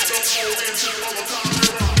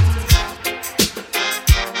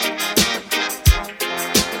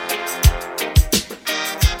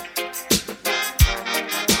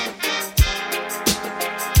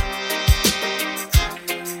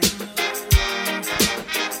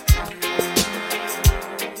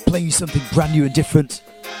 Playing you something brand new and different.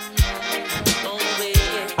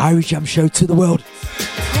 Irie Jamms Show to the world.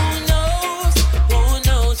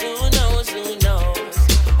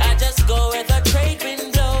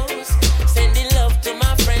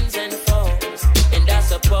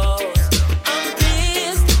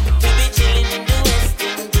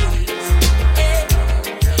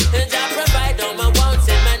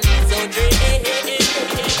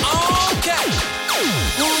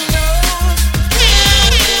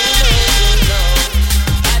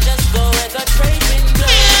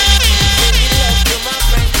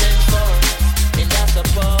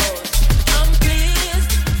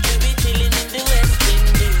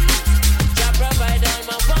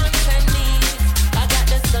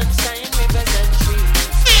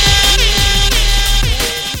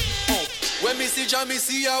 Me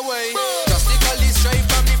see a way, drastically straight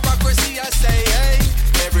from hypocrisy. I say, hey,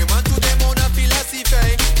 every man to them own a philosophy.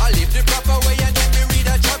 I live the proper way and then me read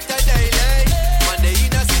a chapter daily. Man, they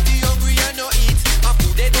in a city hungry and no eat. And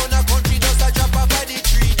food they down a country just a drop off of the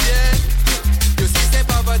tree. Yeah, you see, say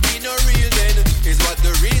poverty no real then is what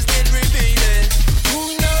the reason revealing.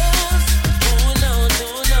 Who knows? Who knows?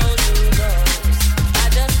 Who knows? Who knows?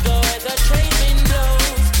 I just go where the trade wind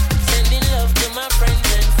blows, sending love to my friends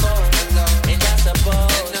and foes.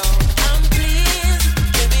 I'm pleased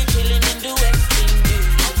to be chilling in the West Indies.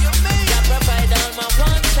 I provide all my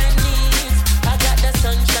wants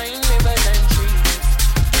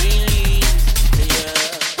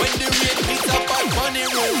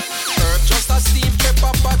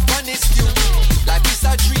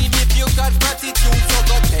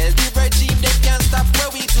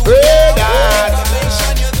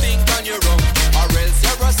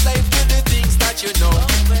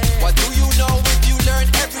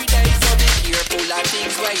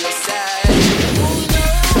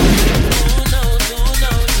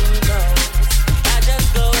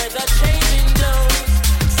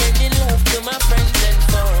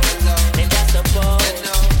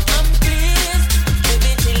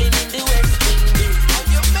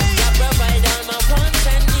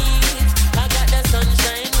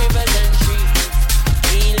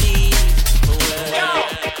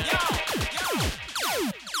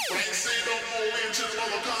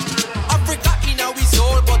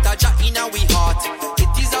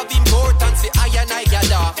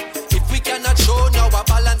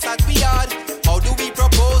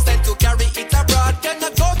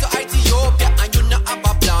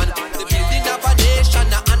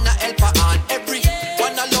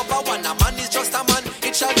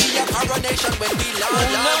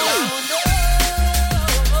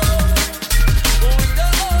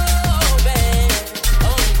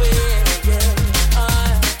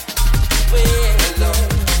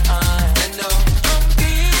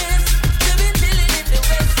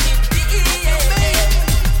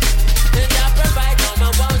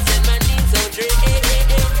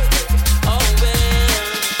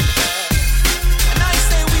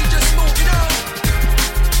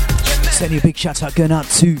shout out going out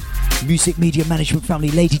to Music Media Management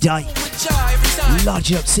family, Lady Di,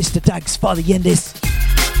 large up Sister Dags, Father Yendis.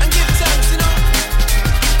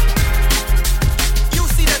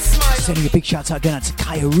 Sending a big shout out going out to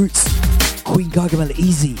Kaya Roots, Queen Gargamel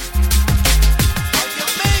Easy.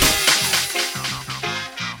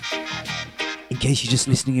 In case you're just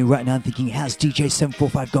listening in right now and thinking, has DJ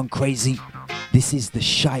 745 gone crazy? This is the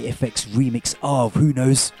Shy FX remix of Who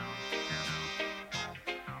Knows.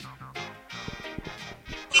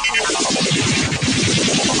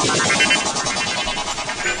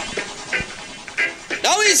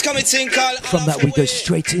 From that we go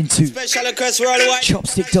straight into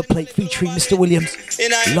Chopstick Dubplate featuring Mr. Williamz,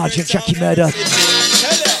 Large and Jackie Mittoo.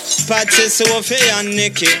 Patsy, Sophie and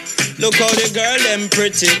Nikki, look how the girl them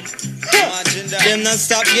pretty. Them not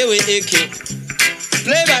stop give it icky.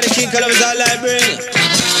 Play by the King Calibud all I bring.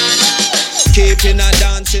 Keeping a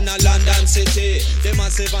dance in a London city. The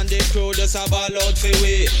massive and the crew just a ball out for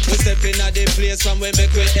we. We step in at the place from we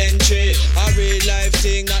make we entry. A real life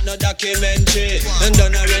thing, not no documentary. And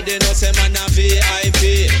done already know say man a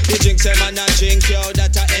VIP. The drink say man a drink, yo,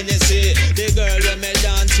 that a NSC. The girl when me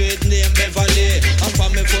dance with name Beverly. And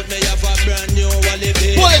for me foot me have a brand new Wally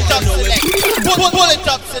B. Pull it up, selector. Pull it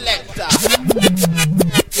up, selector.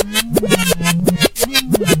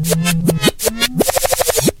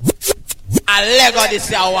 A Lego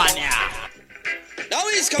this one, yeah.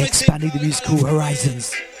 Expanding the musical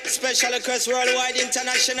horizons Special request worldwide,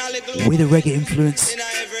 international with a reggae influence.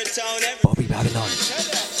 Bobby Babylon,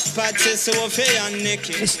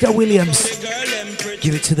 Mr. Williamz,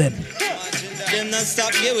 give it to them. Them not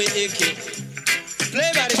stop, give it icky.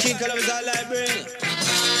 Play by the King Calibud all I bring.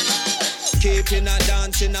 Keeping a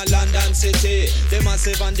dance in a London city. The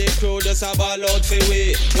massive and the crew just a ball out for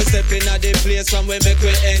we. We step in at the place from we make we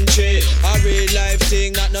entry. A real life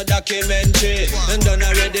thing, not no documentary. And done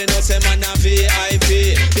already know say man a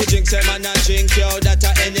VIP. The drink say man a drink, yo, that a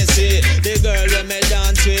NSC. The girl when me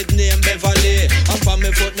dance with name Beverly. And for me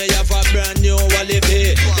foot me have a brand new Wally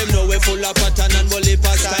B. Them know we full of pattern and bully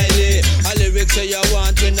pa style. A lyrics say you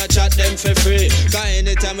want, we not chat them for free. Cause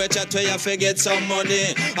anytime we chat we have to get some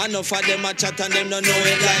money. Enough of them chat and them don't know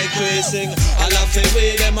it like we sing. All of it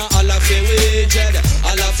we, them a all of it we, Jed.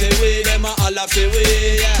 All of it we, them a all of it we,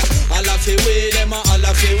 yeah. All of it we, them a all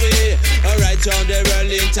of it we. Alright round the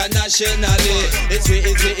world internationally. It's we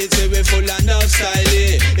full enough style.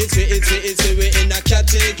 It's we in a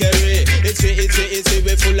category. It's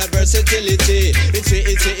we full of versatility. It's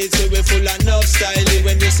we full enough style.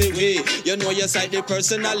 When you say we, you know you cite the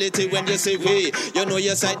personality. When you say we, you know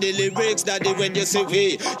you cite the lyrics, daddy. When you say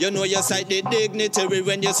we, you know you cite the dignitary.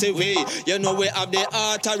 When you say we, you know we have the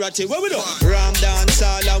authority. What we do? Ram dance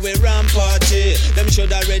all and we ram party. Them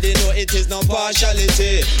should already know it is no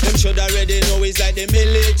partiality. Them should already know it's like the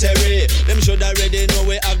military. Them should already know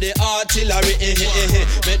we have the artillery.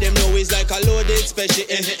 Make them know it's like a loaded special.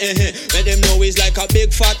 Make them know it's like a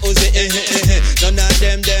big fat Uzi. None of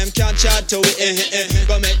them can chat to it.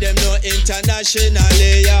 But make them know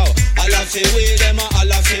internationally, yo. All of it we, them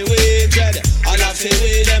all of it we, dread. All of it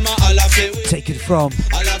we, them all of it we. Taken from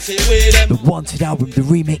the Wanted album, the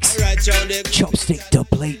remix, Chopstick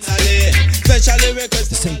Dubplate.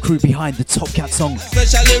 The same crew behind the Top Cat song,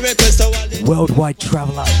 Worldwide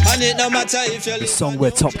Traveler. The song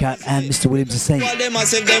where Top Cat and Mr. Williamz are saying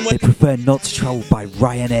they prefer not to travel by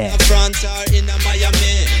Ryanair.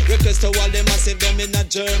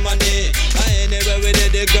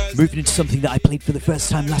 Moving into something that I played for the first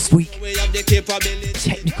time last week.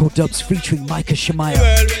 Technical dubs featuring Micah Shemaiah,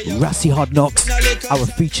 Rassi Hard Knocks, our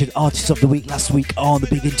featured artist of the week last week on the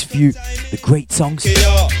big interview, the great songs.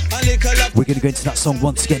 We're going to go into that song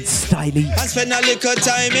once again, Styly. I spend a little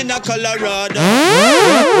time in a Colorado.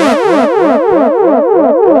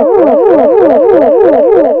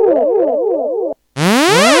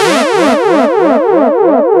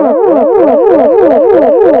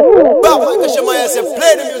 Micah Shemaiah said,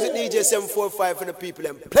 play the music, DJ 745 for the people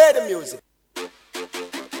and play the music.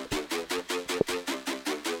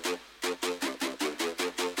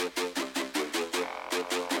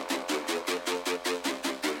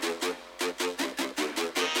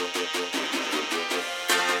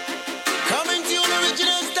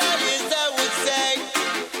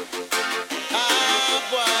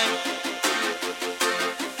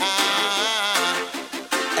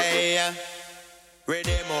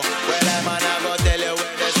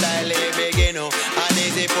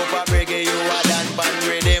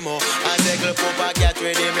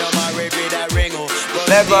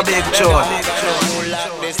 Never big tune.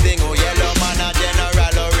 This thing, oh, yellow man a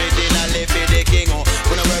general, originally for the king, oh.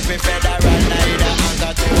 Wanna work with federal, neither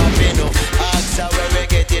answer to a pin, oh. Ask how where we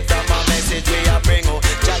get it from, a mess message we a bring oh.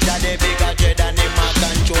 Jaja the bigger dread and him a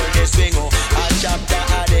control the swing oh. A chapter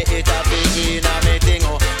of the hit a big in a me thing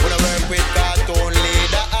oh. When I work with cartoon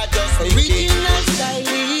leader I just the king. Original style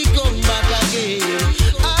we come back again.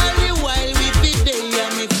 All the while we be there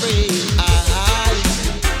and me friend.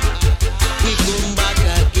 We come back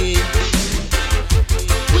again.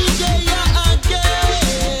 We there again.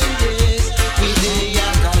 Yes, we there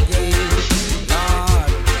again.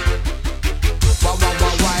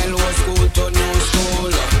 While was school to new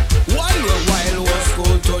school. While was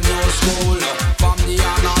school to new school. From the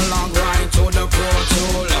analog right to the pro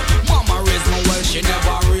tool. Mama raised me well, she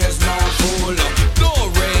never raised no fool. No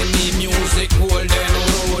rainy music, golden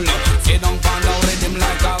rule. Sit down on the rhythm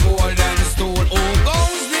like a golden stool. Who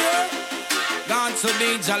goes there? God to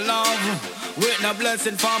need your love. With the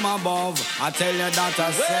blessing from above. I tell you that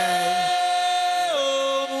I say.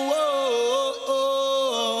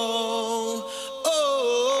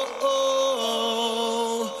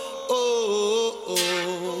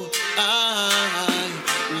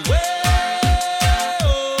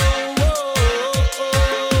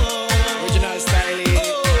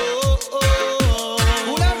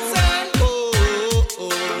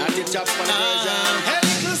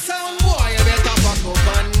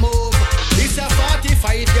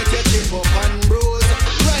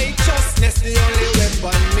 The only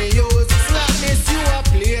weapon me use. Slackness you a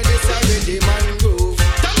play this a rhythm and groove.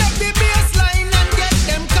 Turn up the bass line and get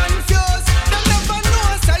them confused. Them never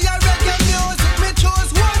know say a reggae music me choose.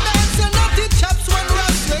 One dance and not the chops when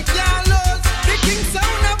raps we can't lose. The king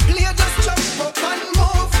sound a play just jump up and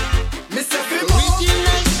move. Me say fi move.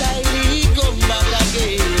 Original style we come back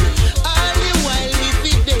again. All the while we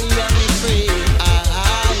be there and me friend.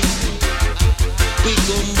 We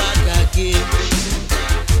come back again.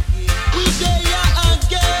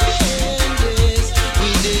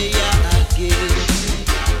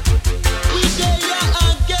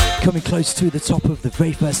 Coming close to the top of the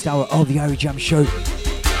very first hour of the Irie Jamms Show.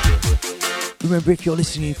 Remember, if you're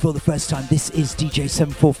listening for the first time, this is DJ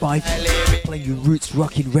 745 playing you roots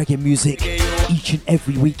rocking reggae music each and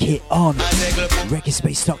every week here on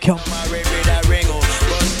reggaespace.com.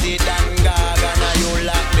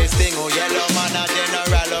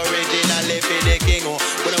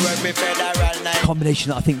 Combination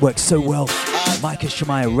that I think works so well. Micah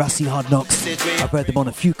Shemaiah, Rassi Hard Knocks. I've heard them on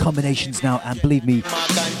a few combinations now, and believe me,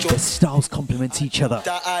 their styles complement each other.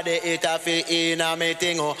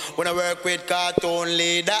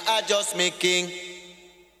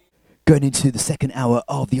 Going into the second hour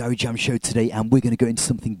of the Irie Jamms Show today, and we're going to go into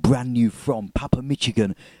something brand new from Papa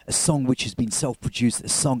Michigan, a song which has been self-produced. The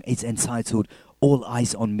song is entitled All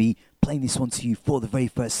Eyes on Me. Playing this one to you for the very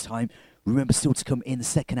first time. Remember, still to come in the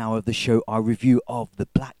second hour of the show, our review of the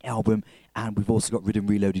Black Album, and we've also got Riddim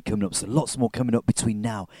Reloaded coming up, so lots more coming up between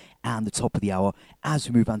now and the top of the hour as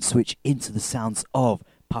we move and switch into the sounds of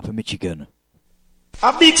Papa Michigan.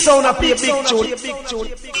 A big sound, a big tune.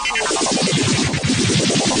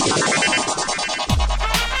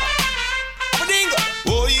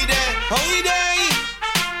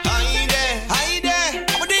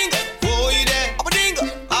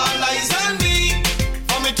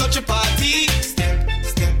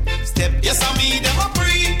 Yes, I mean them a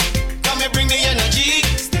free. Come and bring the energy.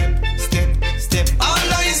 Step, step, step.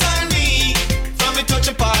 All eyes on me. From me touch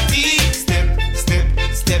a party. Step, step,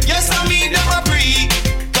 step. Yes, I mean them a free.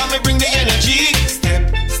 Come and bring the energy.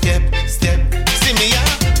 Step, step, step. See me a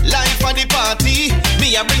life for the party.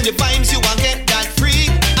 Me a bring the vibes, you a get that free.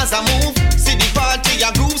 As I move, see the party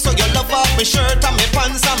a groove. So you love off my shirt and my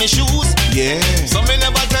pants and my shoes. Yeah. So me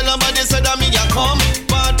never tell nobody say that me a come.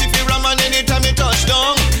 Party fi ram and anytime me touch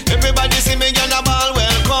down. Everybody see me on a ball,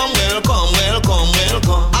 welcome, welcome, welcome,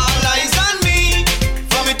 welcome. All eyes on me,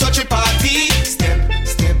 from me touch a party. Step,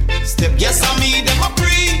 step, step. Yes, I me, them a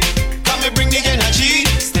pre. Come me bring the energy.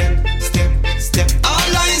 Step, step, step.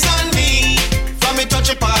 All eyes on me, from me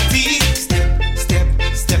touch a party. Step, step,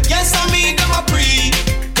 step. Yes, I me, them a pre.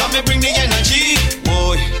 Come me bring the energy.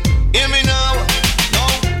 Boy, hear me now. No,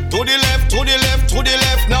 to the left, to the left, to the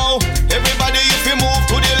left now. Everybody, if you move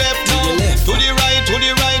to the left now, to the right, to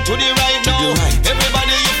the right. To the right now,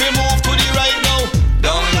 everybody if you move to the right now.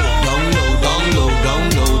 Down low, down low, down low, down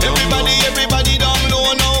low. Everybody, everybody down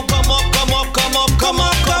low now. Come up, come up, come up, come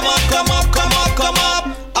up, come up, come up, come up, come up.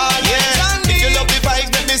 Ah yeah. If you love the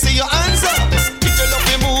vibes, let me see your hands up. If you love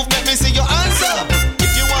the move, let me see your hands up.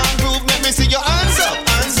 If you want groove, let me see your hands up.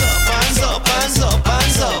 Hands up, hands up, hands up,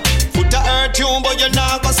 hands up. Put the earth tune, but you're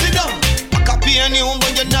not gonna sit down. Back up here new,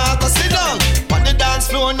 but you're not gonna sit down. On the dance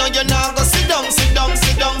floor, no, you're not gonna sit down, sit down,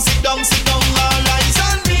 sit down, sit down, sit down. All eyes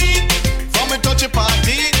on me. From me touch a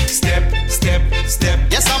party. Step, step, step.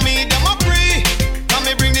 Yes, I mean them a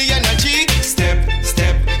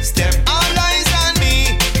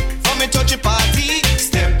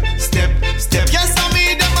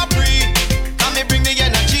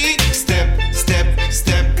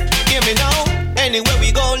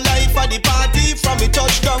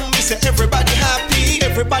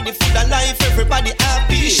the food of life, everybody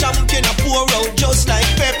happy. Champagne a pour out just like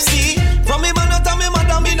Pepsi. From me man to me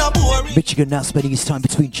madam in a boring. Michigan now spending his time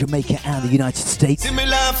between Jamaica and the United States. See me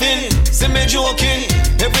laughing, see me joking.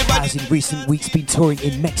 Everybody has in recent weeks been touring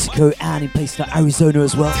in Mexico and in places like Arizona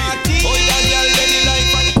as well.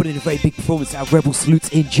 Put in a very big performance at Rebel Salutes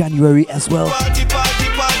in January as well.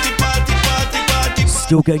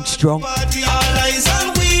 Still going strong.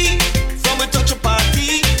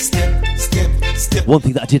 One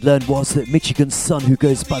thing that I did learn was that Michigan's son, who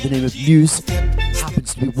goes by the name of Muse,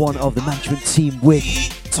 happens to be one of the management team with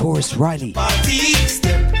Taurus Riley. Yes,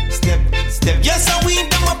 and we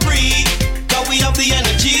them a pre, cause we have the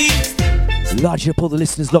energy. Largely up all the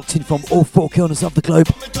listeners locked in from all four corners of the globe.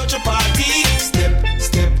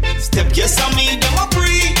 Yes, I mean them a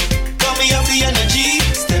pre, cause we have the energy.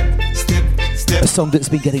 A song that's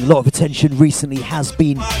been getting a lot of attention recently has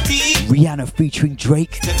been Rihanna featuring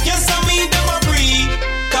Drake. Yes, I mean them a pre,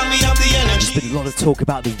 cause we have the energy. There's been a lot of talk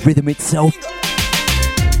about the rhythm itself.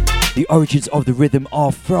 The origins of the rhythm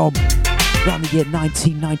are from around the year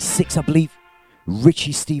 1996, I believe.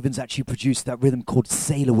 Richie Stephens actually produced that rhythm called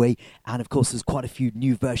Sail Away, and of course there's quite a few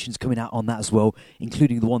new versions coming out on that as well,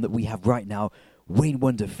 including the one that we have right now, Wayne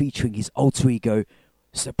Wonder featuring his alter ego.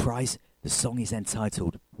 Surprise, the song is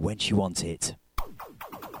entitled When She Want It.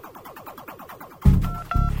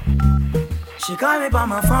 She called me by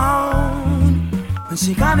my phone. When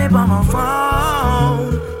she called me by my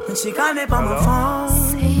phone. When she called me by my phone.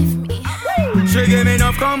 Save me. She give me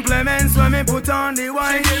enough compliments when me put on the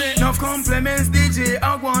wine. Enough compliments, DJ,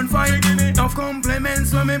 I go and fight. Enough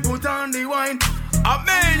compliments when me put on the wine. I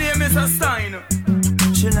my name is a Stein.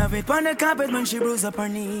 She love it on the carpet when she bruise up her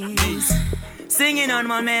knees. Singing on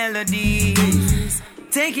my melodies.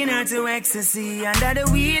 Taking her to ecstasy under the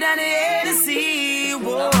weed and the Hennessy.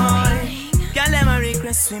 Boy, girl, let me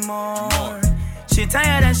request me more. She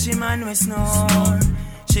tired and she man we snore.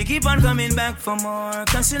 She keep on coming back for more,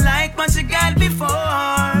 cause she like what she got before.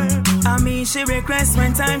 I mean, she requests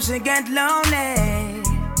when time she get lonely.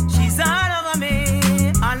 She's all over me,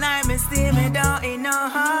 all night me steam me down in no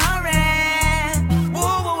hurry. Woo,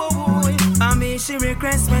 woo, woo, woo. I mean, she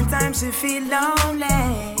requests when time she feel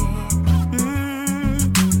lonely.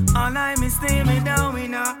 All night me steam me down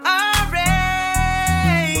in no hurry.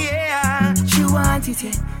 Yeah. She want it,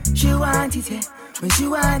 yeah. She want it, yeah. When she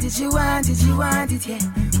want it, she want it, she want it, yeah.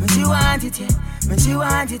 When she want it, yeah. When she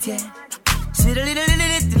want it, yeah. She do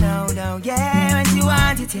little no, yeah. When she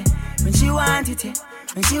want it, yeah. When she want it, yeah.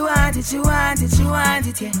 When she want it, she want it, she want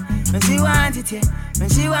it, yeah. When she want it, yeah. When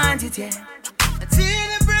she want it, yeah. Till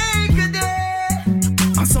the break of day.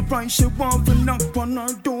 I'm surprised she want to knock on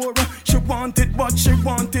her door. She want it, but she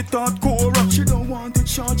want it hardcore. She don't want it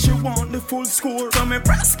short, she want the full score. So me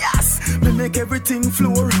press gas, me make everything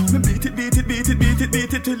floor. Me beat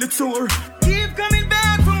it till it's sore. Keep coming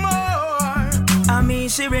back for more. I mean,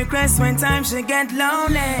 she requests when time she get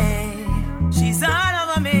lonely. She's all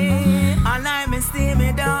over me, all night me steam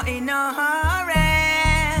me down in no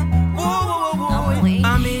hurry. Woo, woo, woo, woo.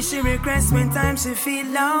 I mean, she requests when time she feel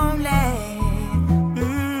lonely.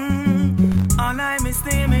 All night me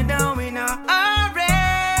steam me down in a hurry.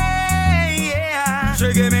 Yeah.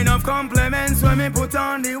 She give me enough compliments when me put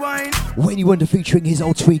on the wine. Wayne Wonder featuring his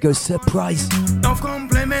alter ego Surprise. Enough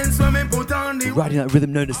compliments when me put on the riding that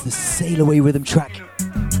rhythm known as the Sail Away rhythm track.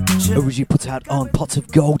 Originally put out on Pot of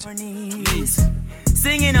Gold.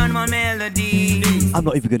 Singing on my melody. I'm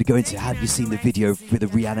not even going to go into have you seen the video for the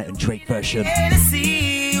Rihanna and Drake version.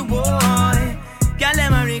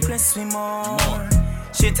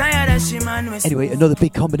 Anyway, another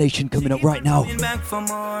big combination coming up right now.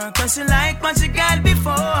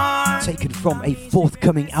 Taken from a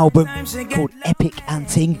forthcoming album called Epic and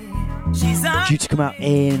Ting. Due to come out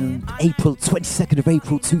in April, 22nd of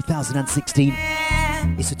April 2016.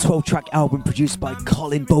 It's a 12-track album produced by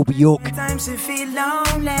Colin Bobby York. Going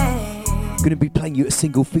to be playing you a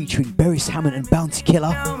single featuring Beres Hammond and Bounty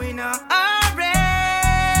Killer.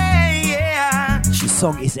 The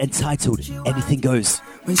song is entitled Anything Goes.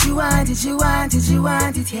 When she want it, she want it, she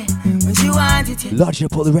want it, yeah. When she want it, yeah. Largely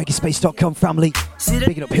up all the reggaespace.com family.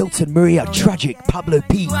 Picking up Hilton, Maria, Tragic, Pablo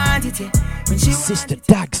P, Sister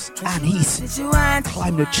Dags, Ann Heath,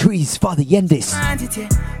 Climb the Trees, Father Yendis.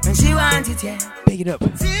 Picking up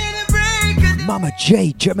Mama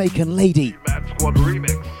J, Jamaican Lady.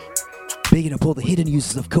 Picking up all the hidden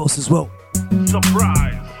users, of course, as well.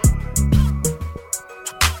 Surprise.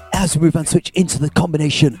 As we move and switch into the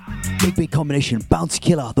combination, big combination, Bounty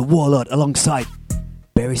Killer, the Warlord, alongside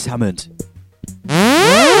Beres Hammond.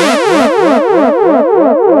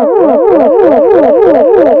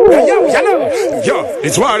 Yo, Yo,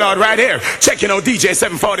 it's Warlord right here. Checking out DJ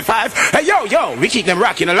 745. Hey, yo, we keep them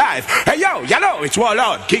rocking alive. Hey, yo, it's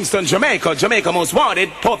Warlord. Kingston, Jamaica most wanted.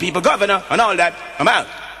 Poor people governor and all that. I'm out.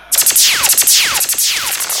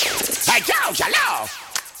 Hey,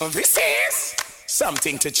 yo, this is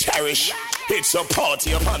something to cherish. It's a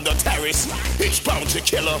party upon the terrace. It's bound to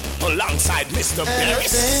killer alongside Mr.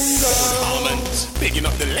 Barris. Almonds, picking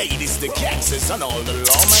up the ladies, the cancers, and all the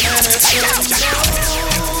lawmen.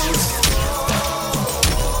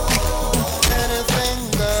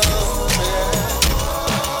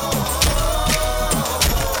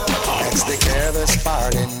 Let's declare this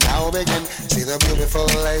party now begin. See the beautiful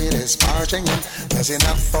ladies marching in. There's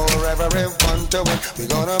enough for everyone to win. We're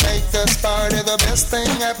gonna make this party the best thing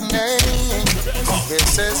happening.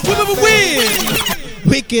 This is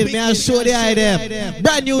Wicked, man, show the item.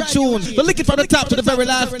 Brand new tunes. The licking from the top to the very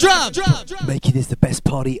last drop. Making this the best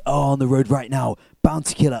party on the road right now.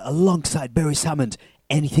 Bounty Killer alongside Barry Hammond.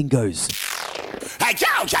 Anything goes. Hey,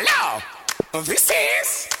 yo, this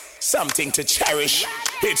is something to cherish.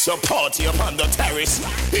 It's a party upon the terrace.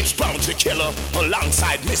 It's bound to killer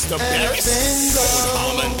alongside Mr. Barris.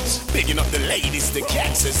 Almonds, picking up the ladies, the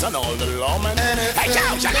cancers, and all the lawmen. Hey,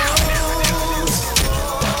 yo.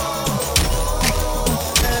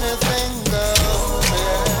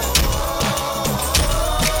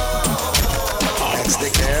 Let's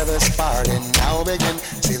declare this party now begin.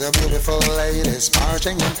 See the beautiful ladies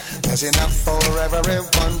marching in. There's enough for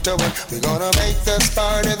everyone to win. We're gonna make this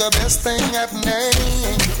party the best thing happening.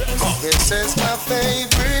 This is my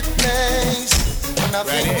favorite place.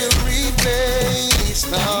 Nothing will replace.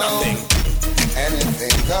 No. Nothing.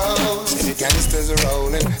 Anything goes. Gangsters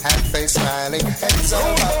rolling, half face smiling. Heads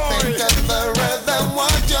all up, think of the rhythm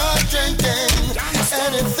what you're drinking.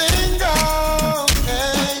 Anything goes.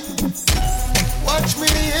 Hey. Watch me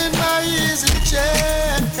in my easy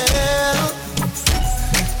chair.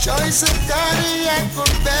 Choice of cardiac or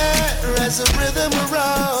better as a rhythm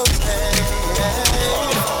arose.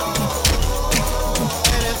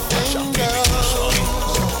 Anything goes.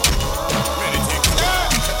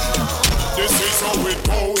 This is how it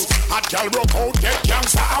goes. Hot gal broke out, get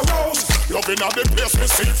gangsta aroused. Loving up the place, we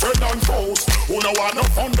see friend and foes. Who no want no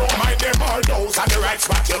fun, don't mind them all those. And the right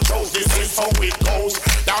spot you chose, this is how it goes.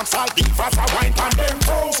 Dance all divas, a wine on them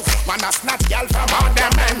toes. Man a snatch gal from all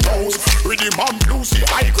them mentos. Riddim and blues, the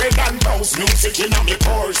high grade and those. Music in a me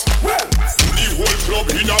pores. Well, the whole club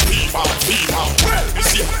in a fever. Well, we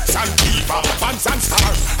see and diva, fans and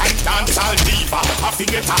stars, and dance all diva. I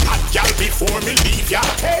forget a hot gal before me leave ya.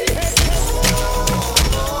 Hey,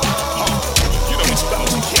 you know it's bound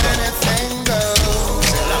to kill. Anything goes.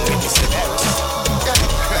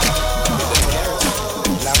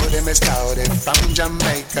 Loud is cloudy from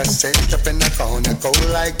Jamaica. Sit up in the corner, go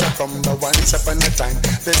like a combo. Once upon a time,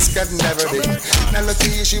 this could never be. Now look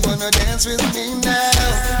here, she wanna dance with me now.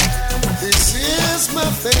 This is my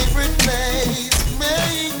favorite place.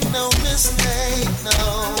 Make no mistake,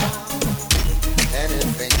 no.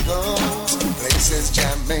 Anything goes. Places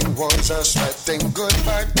jamming, walls are sweating. Good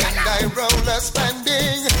bartender, roller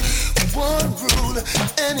spending. One rule,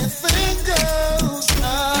 anything goes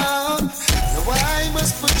on. Now I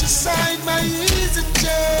must put aside my easy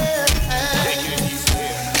chair.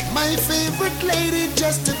 My favorite lady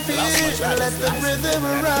just appeared. Let the rhythm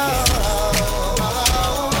around.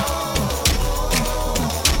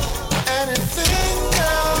 Anything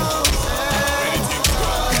goes.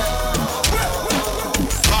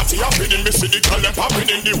 Party up in me see the girl them popping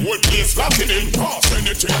in the whole place laughing in. Cross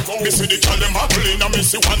anything go. Me see the girl them haggling and me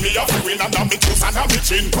see one me a win and I'm me juice and I'm me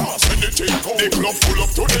chin. Cross anything go. The club full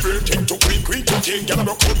up to the building to queen to king. Get a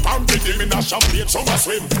rock out pound with him in a champagne summer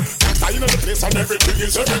swim. Gangsta in the place and everything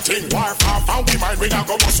is everything. War far found we mind we not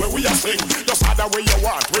go bust where we a sing. Just other way you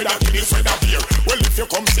want, whether Guinness, whether beer. Well if you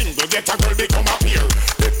come single, get a girl they come up here.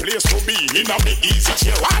 The place to be in a me easy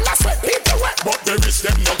chair. All I sweat people wet, but there is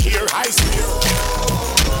them no care. I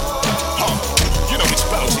swear. You know it's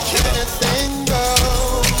bound to kill. Anything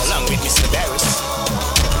goes. Along with Mr. Barris.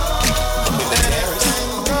 Up in the terrace.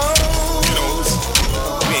 You know,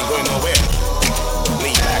 we ain't going nowhere.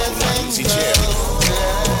 Lean back in my easy chair.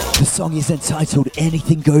 The song is entitled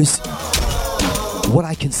Anything Goes. What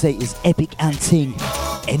I can say is epic and ting.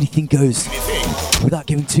 Anything goes. Without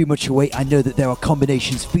giving too much away, I know that there are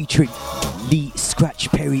combinations featuring Lee Scratch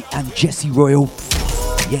Perry and Jesse Royal.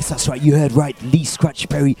 Yes, that's right, you heard right. Lee Scratch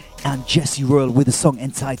Perry and Jesse Royal with a song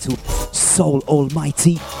entitled Soul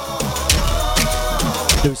Almighty.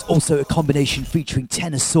 There is also a combination featuring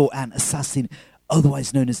Tenor Saw and Assassin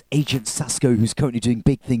otherwise known as Agent Sasko, who's currently doing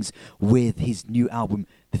big things with his new album,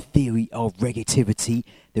 The Theory of Reggaetivity.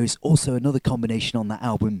 There is also another combination on that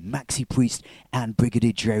album, Maxi Priest and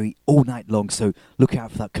Brigadier Jerry, all night long, so look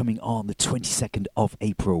out for that coming on the 22nd of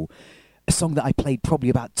April. A song that I played probably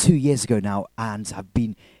about 2 years ago now, and I've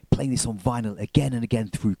been playing this on vinyl again and again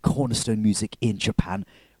through Cornerstone Music in Japan,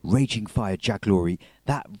 Raging Fire, Jah Glory.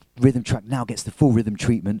 That rhythm track now gets the full rhythm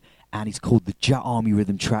treatment, and it's called the Jah Army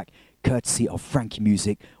rhythm track, courtesy of Frankie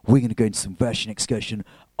Music. We're going to go into some version excursion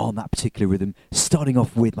on that particular rhythm, starting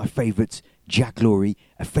off with my favourite, Jah Glory,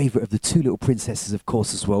 a favourite of the two little princesses, of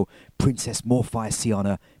course, as well, Princess Morfire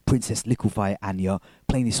Siana, Princess Liquefire Anya,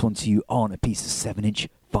 playing this one to you on a piece of 7-inch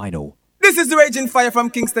vinyl. This is the Raging Fire from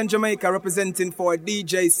Kingston, Jamaica, representing for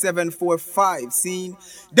DJ 745 scene.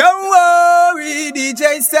 Don't worry,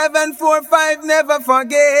 DJ 745, never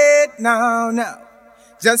forget, no.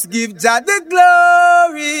 Just give Jah the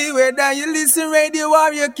glory, whether you listen radio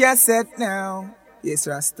or your cassette now. Yes,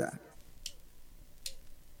 Rasta.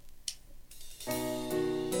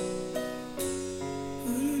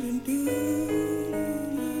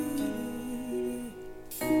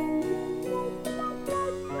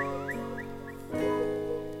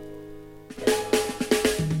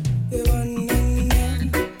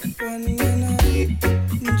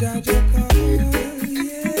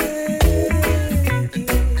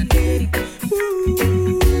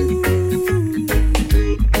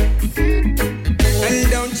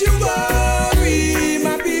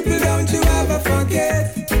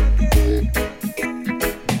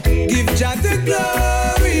 Jah the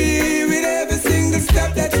glory with every single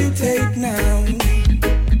step that you take now.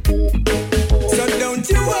 So don't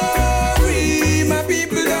you worry, my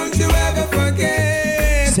people, don't you ever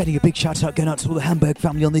forget. Sending a big shout out going out to all the Hamburg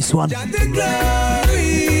family on this one. Jah the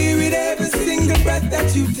glory with every single breath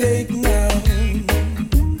that you take now.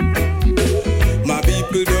 My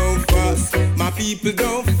people don't fuss, my people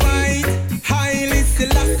don't fight. Haile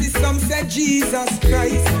Selassie, some said Jesus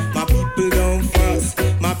Christ. My people don't fuss,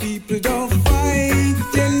 my people don't fight.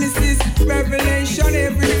 Genesis, Revelation,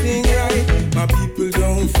 everything right. My people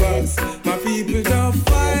don't fuss, my people don't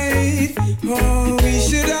fight. Oh, we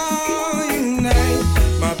should all unite.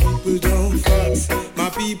 My people don't fuss, my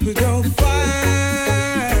people don't fight.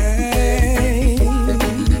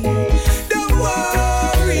 Don't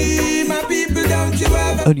worry, my people, don't you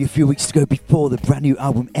ever. Only a few weeks to go before the brand new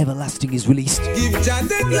album Everlasting is released. Give Jah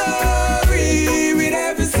the glory with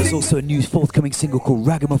every. There's also a new forthcoming single called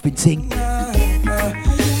Ragamuffin Ting.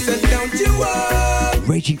 So don't you worry,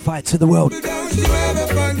 Raging Fire to the world. don't you ever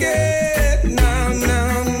forget. No.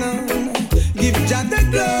 Give Jah the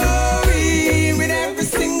glory with every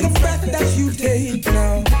single breath that you take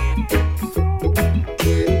now.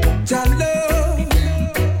 Jah love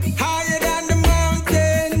higher than the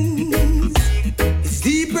mountains, it's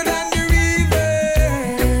deeper than the rivers,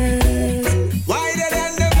 wider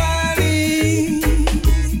than the valleys.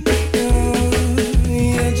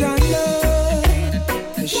 Yeah, Jah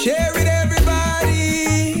love, share with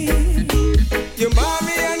everybody. Your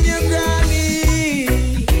mommy and your granny,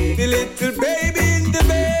 the little baby in the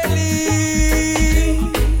belly.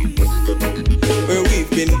 Well, we've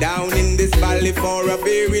been down in this valley for a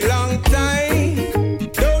very long time.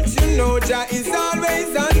 Don't you know Jah is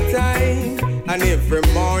always on time? And every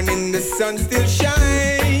morning the sun still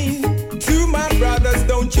shines. To my brothers,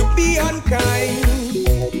 don't you be unkind.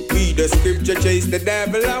 We the scripture chase the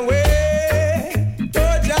devil away.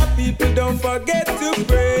 Oh, Jah people, don't forget to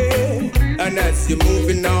pray. And as you're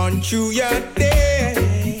moving on through your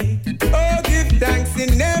day, oh, give thanks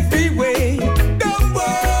in every way. Don't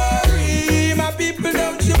worry, my people,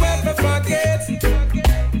 don't you ever forget.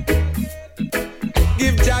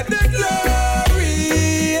 Give Jah the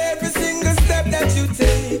glory every single step that you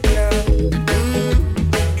take now.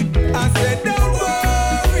 I said, don't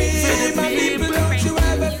worry, my people, don't you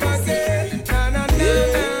ever forget. Na.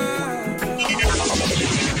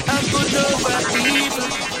 I'm good over people.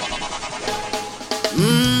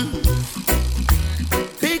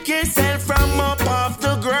 Pick yourself from up off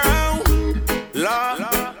the ground, Lord.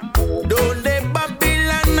 Don't let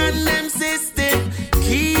Babylon and them system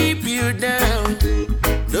keep you down.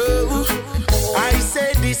 No, I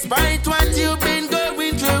say despite what you've been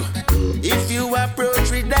going through, if you approach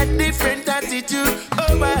with that different attitude,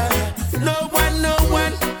 oh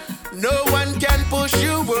no one can push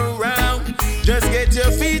you around. Just get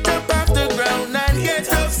your feet up off the ground and get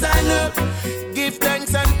up, stand up. Give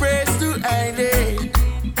thanks and praise to Irie.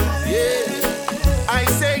 Yeah, I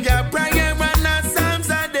say your prayer and a psalms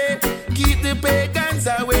a day. Keep the pagans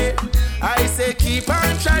away. I say keep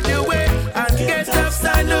on trod the way and get up,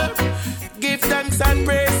 stand up. Give thanks and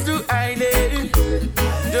praise to Irie.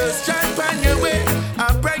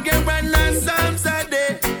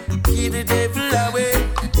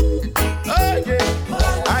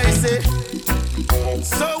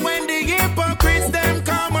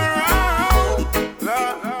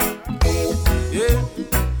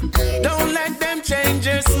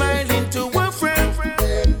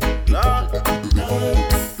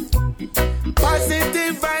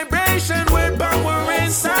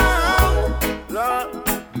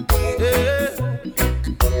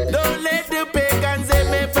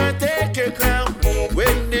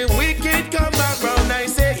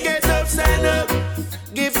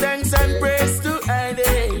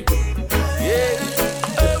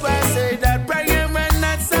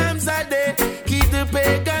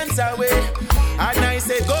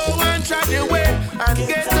 and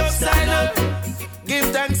get upside up. Give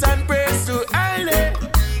thanks and praise to Allah.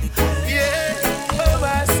 Yeah, oh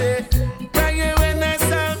I say, reggae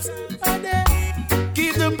renaissance.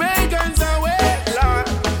 Keep the pagans away, Lord.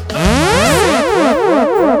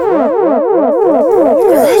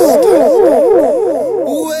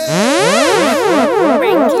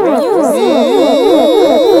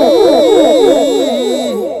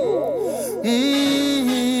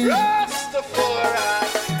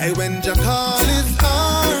 Hey, when Jah call his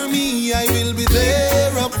army, I will be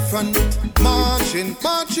there up front, marching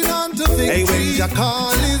on to victory. Hey, when Jah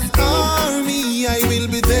call his army, I will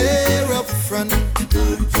be there up front.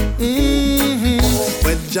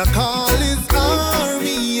 When Jah call his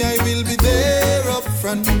army, I will be there up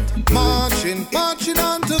front, marching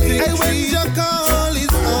on to victory. Hey, when Jah call his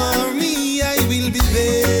army, I will be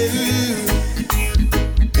there.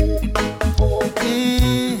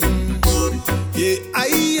 Yeah, I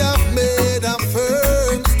have made a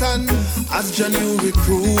firm stand as Jah new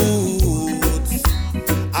recruits.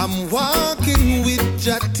 I'm walking with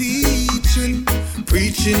Jah teaching,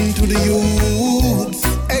 preaching to the youths.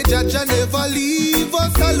 Hey, Jah never leave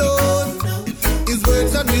us alone. His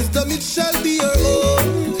words and wisdom, it shall be your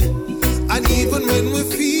own. And even when we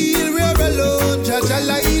feel we're alone, Jah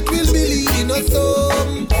light will be leading us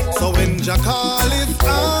home. So when Jah call his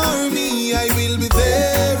army, I will be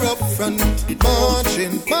there up front,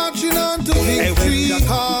 marching on to victory. Hey, when Jah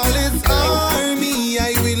call his army,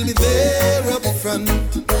 I will be there up front.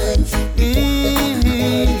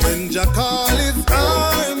 When Jah call his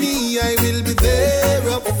army, I will be there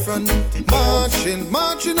up front,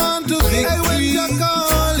 marching on to victory. Hey, when Jah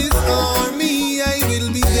call his army, I will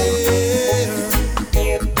be there.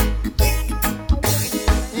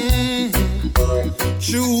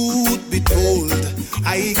 Truth be told,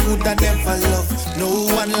 I could have never loved no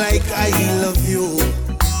one like I love you.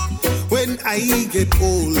 When I get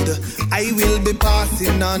old, I will be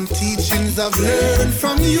passing on teachings I've learned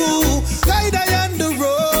from you. Guide I on the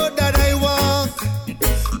road that I walk,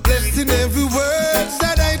 blessing every word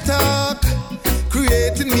that I talk,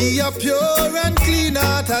 creating me a pure and clean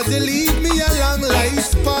heart as you lead me along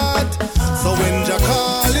life's path. So when Jah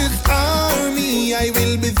call his army, I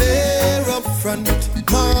will be there up front,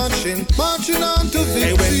 marching on to victory.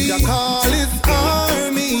 Hey, when Jah call his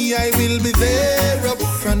army, I will be there up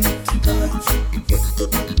front.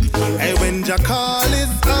 Hey, when Jah call his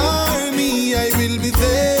army, I will be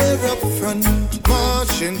there up front,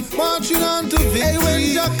 marching on to victory. Hey,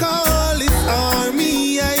 when Jah call his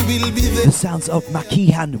army, I will be there. The sounds of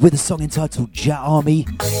Makihan with a song entitled Jah Army.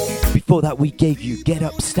 Before that, we gave you Get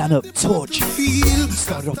Up, Stand Up, Torch.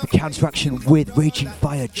 Started off the counteraction with Raging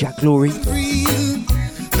Fire, Jah Glory.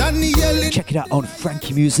 Check it out on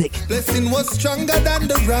Frankie Music. Blessing was stronger than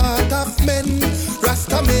the wrath of men.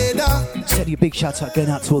 Rastameda. Sending a big shout out going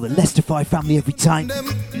out to all the Leicesterfy family every time.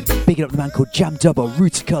 Bigging up the man called Jam Dubber,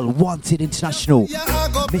 Rutical, Wanted International,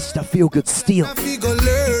 Mr. Feelgood Steel.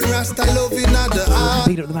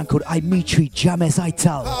 Bigging up the man called Imitri Jammes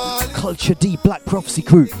Ital, Culture D, Black Prophecy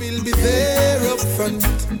Crew. We'll be there up front,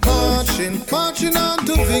 marching on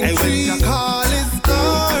to victory. When Jah call his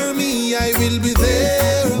army, I will be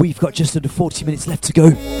there. We've got just under 40 minutes left to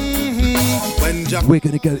go. We're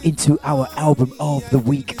going to go into our album of the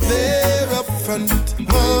week.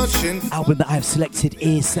 Album that I have selected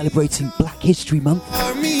is celebrating Black History Month.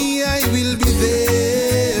 Army, I will be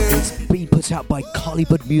there. It's been put out by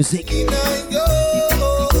Calibud Music.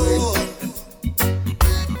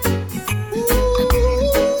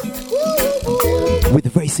 With a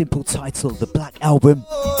very simple title, The Black Album.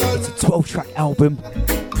 It's a 12-track album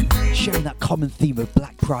sharing that common theme of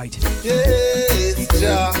black pride.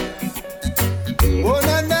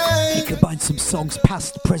 It combines some songs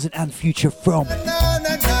past, present and future from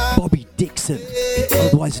Bobby Dixon,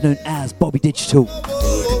 otherwise known as Bobby Digital,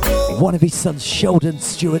 one of his sons Shedon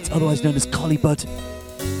Stewart, otherwise known as Calibud,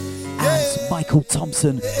 and Michael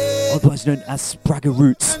Thompson, otherwise known as Spragga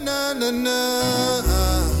Roots.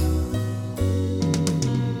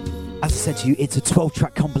 As I said to you, it's a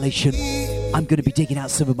 12-track compilation. I'm going to be digging out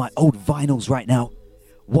some of my old vinyls right now.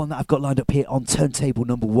 One that I've got lined up here on turntable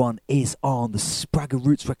number 1 is on the Spragga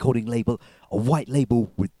Roots recording label, a white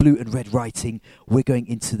label with blue and red writing. We're going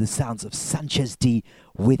into the sounds of Sanchez D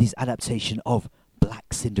with his adaptation of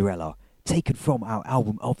Black Cinderella, taken from our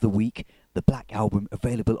album of the week, the Black Album,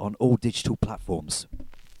 available on all digital platforms.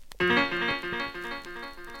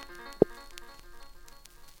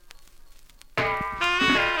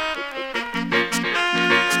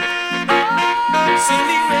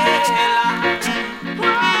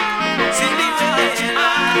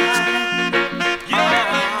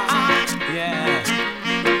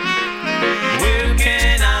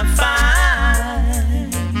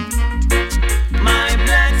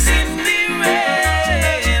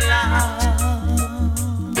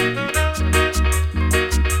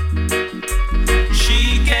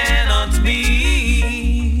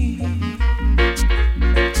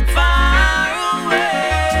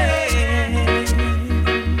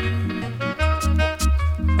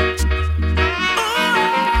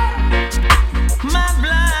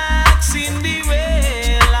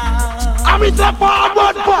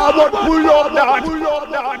 forward, pull up that.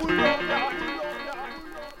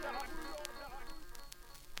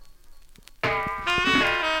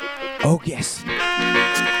 Oh yes,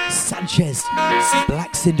 Sanchez,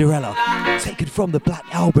 Black Cinderella, taken from the Black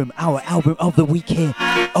Album, our album of the week here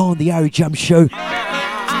on the Irie Jamms Show.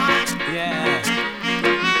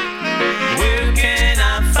 Where can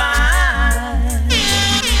I find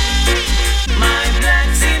my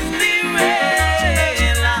Black Cinderella?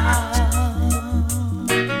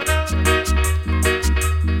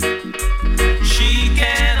 She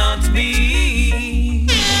cannot be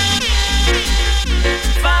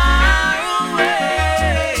far away.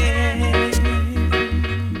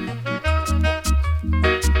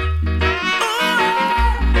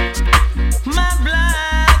 My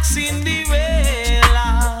Black Cinderella,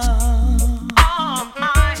 oh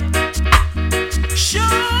my, show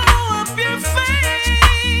up your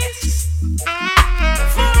face,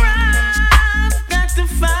 for I've got to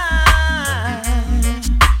find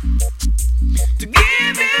to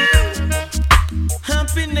give you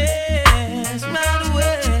happiness right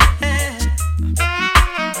away.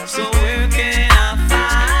 So where can I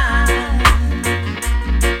find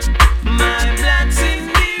my Black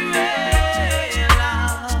Cinderella?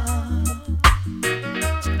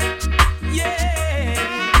 Yeah,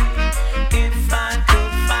 if I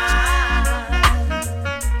could find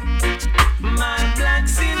my Black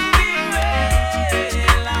Cinderella,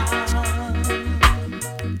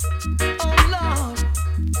 oh Lord,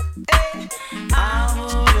 I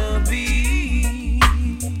wanna be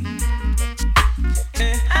a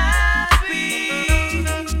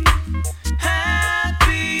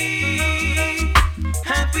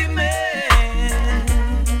happy man.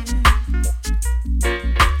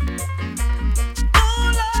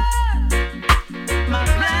 Oh Lord, my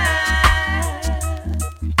Black,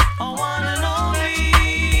 I wanna know me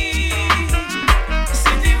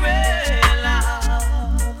Cinderella.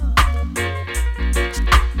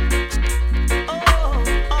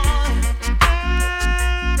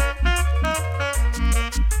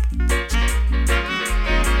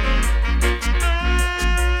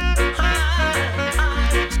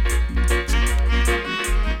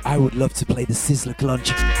 I would love to play the Sizzler Clunch,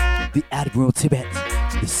 the Admiral Tibet,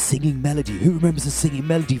 the singing melody. Who remembers the singing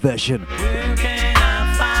melody version? Where can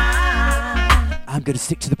I find I'm going to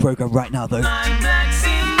stick to the program right now though. my Black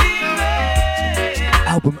Cinderella?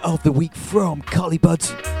 Album of the week from Calibud,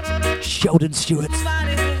 Shedon Stewart,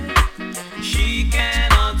 She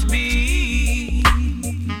cannot be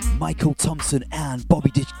Michael Thompson and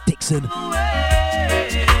Bobby Dixon.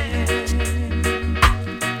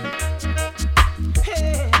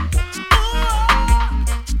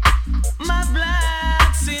 my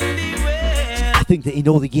Black Cinderella. I think that in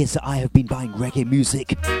all the years that I have been buying reggae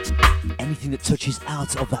music, anything that touches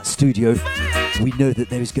out of that studio, we know that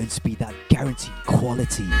there is going to be that guaranteed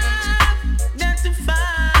quality.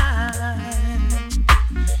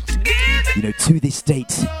 You know, to this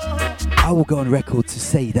date, I will go on record to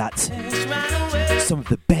say that some of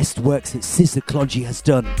the best works that Sizzler Clunch has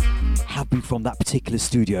done have been from that particular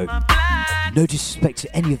studio. No disrespect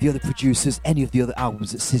to any of the other producers, any of the other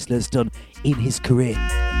albums that Sizzler has done in his career.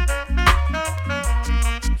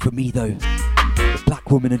 For me though, the Black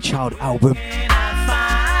Woman and Child album,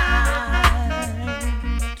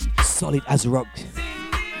 solid as a rock.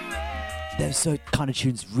 Those kind of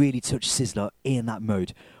tunes really touch Sizzler in that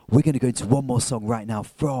mode. We're going to go into one more song right now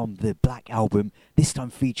from the Black album, this time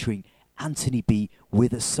featuring Anthony B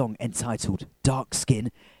with a song entitled Dark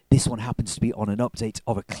Skin. This one happens to be on an update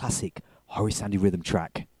of a classic Horace Andy rhythm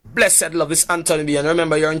track. Blessed love, this Anthony B, and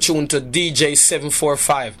remember you're in tune to DJ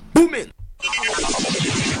 745. Booming!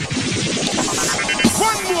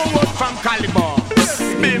 One more word from Calibud.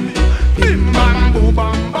 Bim, bim, bam, boo,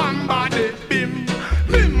 bam, bam, body. Bim,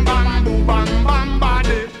 bim, bam, boo, bam, bam,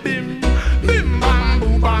 body. Bim, bim, bam,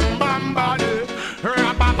 boo, bam, bam, body.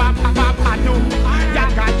 Ra-ba-ba-ba-ba-ba-do.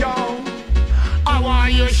 Yaga, yo. I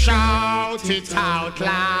want you shout it out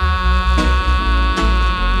loud.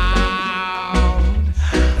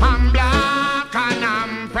 I'm black and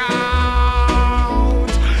I'm proud.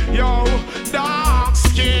 Yo, dark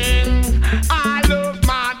skin. I love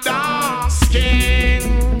my dark skin.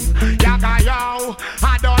 Yaga, yo.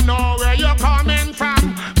 I don't know where you're coming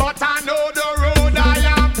from, but I know the road I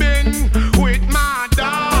have been with my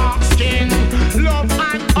dark skin. Love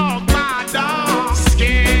and hug my dark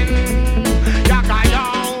skin. Yaga,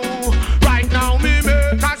 yo. Right now me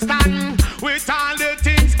make a stand with all the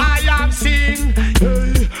things I have seen.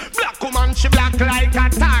 Hey, black woman, she black like a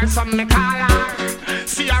tar, some me call her.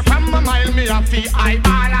 See her from a mile, me a feel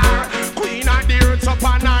eyeball her. Queen of the earth up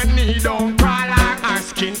on her knee, don't crawl her. Her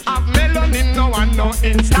skin have melanin, no no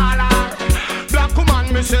installer. Black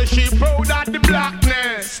woman, me say she proud of the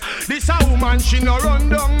blackness. This a woman, she no run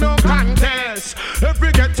down no contest.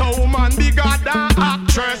 Every ghetto woman bigger than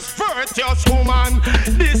actress. Virtuous woman,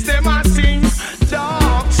 this them a sing.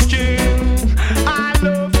 Dark skin, I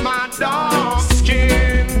love my dark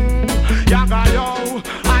skin. Yaga yo,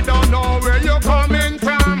 I don't know where you're coming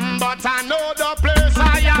from, but I know the place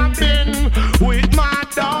I have been with my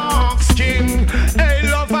dark skin. Hey,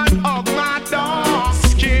 love and hug my dark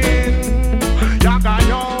skin. Yaga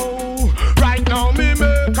yo, right now me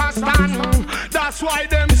make a stand. That's why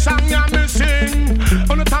them song ya me sing.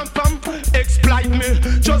 On the time from exploit me,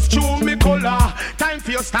 just show me color. Time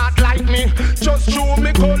for you start like me, just show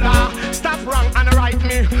me color. Stop wrong and right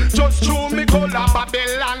me, just show me color.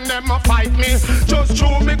 Babylon them a fight me, just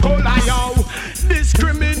show me color yo.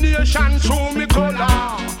 Discrimination show me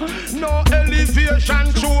color. No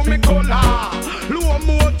elevation show me color. Low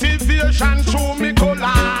motivation show me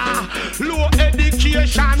color. Low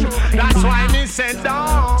education, that's why me say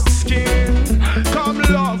dark skin. Come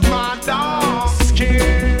love my dark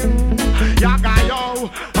skin. Yaga yo,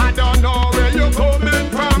 I don't know where you're coming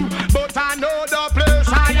from, but I know the place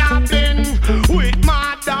I have been with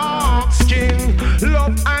my dark skin.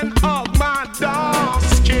 Love and hug my dark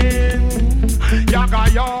skin.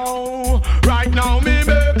 Yaga yo, right now me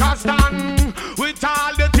make a stand. With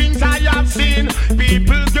all the things I have seen,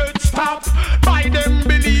 people get stopped by them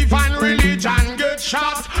belief and religion, get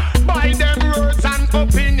shot by them words and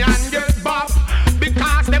opinion, get bopped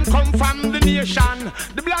because them come from the nation.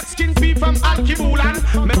 The black skin people from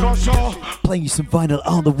Alkibulan, make us show. Playing you some vinyl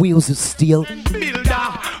on the wheels of steel.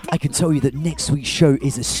 I can tell you that next week's show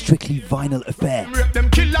is a strictly vinyl affair.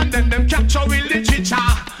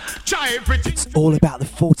 It's all about the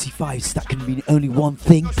 45s. That can mean only one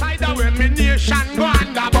thing.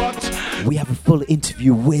 We have a full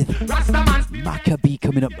interview with Maccabee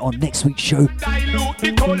coming up on next week's show.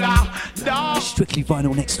 Strictly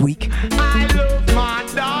vinyl next week. I love my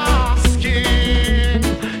dark skin.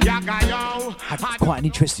 Had quite an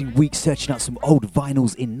interesting week searching out some old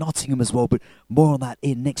vinyls in Nottingham as well, but more on that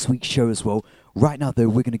in next week's show as well. Right now though,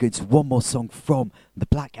 we're going to go into one more song from the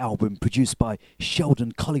Black Album produced by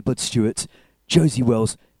Sheldon Calibud Stewart, Josie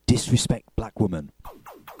Wells, Disrespect Black Woman.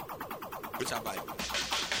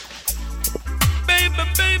 Baby,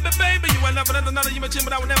 baby, baby, you will never another you mentioned,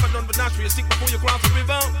 but I will never done but naturally stick before you cross the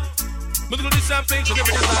river. Look at this thing, so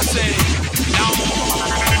everything I say. Now,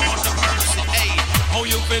 the mercy, hey, how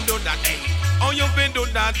you been do that, hey? Oh, you been do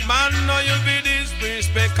that, man. Oh, you been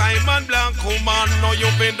disrespect. I'm a black woman. Oh, you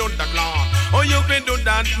been do that, Lord. Oh, you been do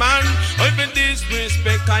that, man. Oh, you been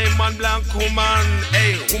disrespect. I'm a black woman.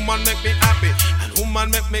 Hey, woman make me happy, and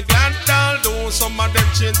woman make me glad. Although some of them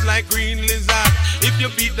change like green lizard. If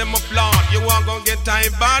you beat them up, Lord, you are gonna get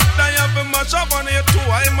time bad. I have a mash up on you too.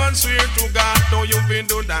 I'm on swear to God. Oh, you been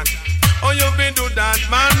do that. Oh, you been do that,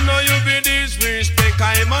 man. Oh, you been disrespect.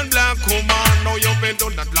 I'm a black woman. Oh, you been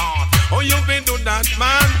do that, Lord. Oh, you been do that,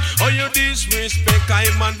 man. Oh, you disrespect.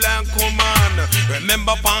 I'm a black woman.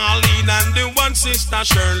 Remember Pauline and the one sister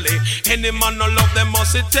Shirley. Any man no love them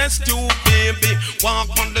must test you, baby.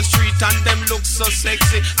 Walk on the street and them look so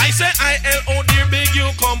sexy. I say ILO, dear big,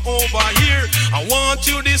 you come over here. I want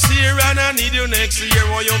you this year and I need you next year.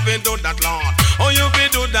 Oh, you been do that, Lord. Oh, you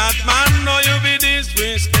been do that, man. Oh, you been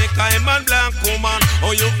disrespect. I'm a black woman.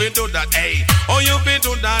 Oh, you been do that, hey. Oh, you been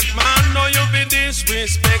do that, man. Oh, you been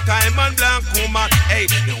disrespect. I'm a black woman. Hey,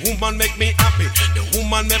 the woman make me happy. The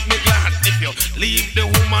woman make me glad. If you leave the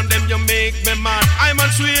woman, then you make me mad. I'm a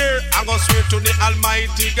swear. I go swear to the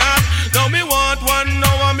Almighty God. Now me want one.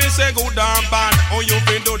 Now I me say good or bad. Oh, you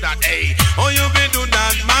been do that, hey. Oh, you been do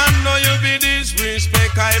that, man. Oh, you been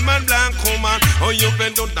disrespect. I'm a black woman. Oh, you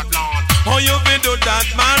been do that, Lord. Oh, you been do that,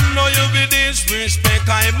 man. Oh, you been disrespect.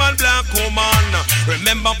 I'm a black woman.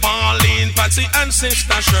 Remember Pauline, Patsy, and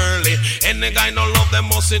Sister Shirley. Any guy no love them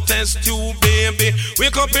must test you, baby.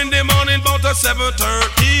 Wake up in the morning about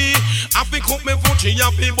 7:30. Happy cook me food, she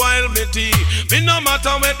happy boil me tea. Me no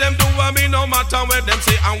matter what them do, and me no matter what them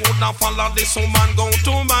say. I would not follow this woman go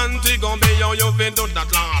to Montego Bay. Oh, you been do that,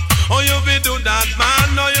 Lord. Oh, you been do that,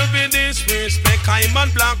 man. Oh, you been disrespect. I'm a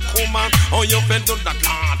black woman. Oh, you been do that,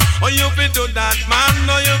 Lord. Oh, you been do that, man.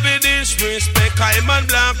 Oh, you been disrespect. I'm a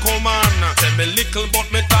black woman. Tell me little but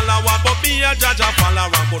me talawa, but me a judge a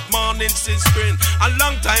follower. Good morning, sister. A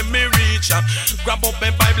long time me reach. Grab up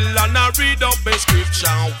my Bible and I read up my scripture.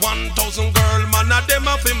 1,000 girl, man, a them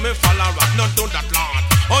a fi me follower. No do that, Lord.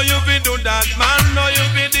 Oh, you been do that, man. Oh, you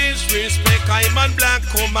been disrespect. I'm a black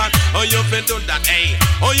woman. Oh, you been do that, hey.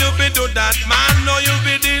 Oh, you be do that, man. No, you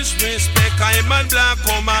be disrespect. I'm a black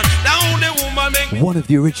woman. Down the woman make One of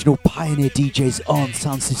the original pioneer DJs on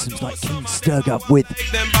sound systems like King Sturgup with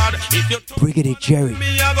them bad. If you Brigadier Jerry,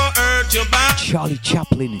 me, I go hurt you back. Charlie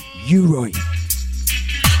Chaplin, Uroy.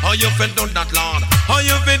 Oh, you been do that, Lord. Oh,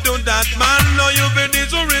 you been do that, man. Oh, you been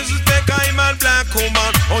disrespect. I'm a black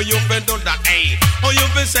woman. Oh, you been do that, hey. Oh, you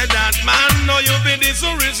been said that, man. Oh, you been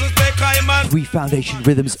disrespect. I'm a 3 Foundation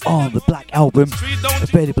rhythms on the Black Album,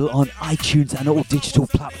 available on iTunes and all digital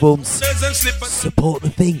platforms. Support the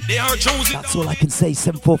thing. That's all I can say.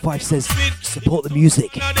 745 says support the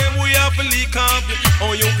music.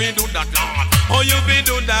 Oh, you been do that, Lord. Oh, you been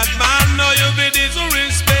do that, man. Oh, you been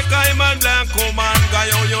disrespect. I'm a black woman. Guy,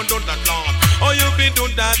 oh, you do that, Lord. Oh, you been do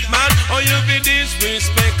that, man. Oh, you been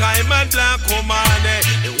disrespect. I'm a black woman.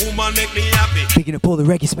 The woman make me happy. Picking up all the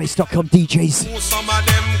reggaespace.com DJs, Some of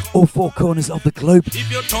them, all 4 corners of the globe. if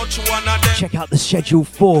you touch one of them, Check out the schedule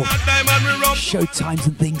for diamond we rub show times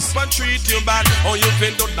and things. and treat you bad. Oh, you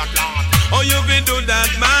been do that, Lord. Oh, you been do that,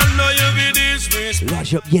 man. Oh, you been disrespect.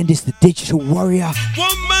 Raj Up Yendis, the digital warrior.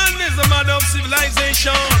 Woman is the mother of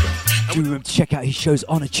civilization. Do remember to check out his shows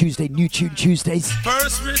on a Tuesday, New Tune Tuesdays.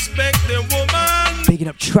 First respect the woman. Bigging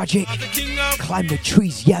up Tragic, The king of Climb the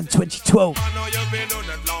Trees, Yan 2012. man. Oh, you been do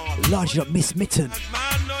that, Lord. Large up Miss Mitten. Man,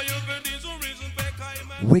 oh, you been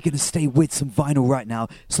disrespect. We're going to stay with some vinyl right now.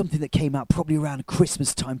 Something that came out probably around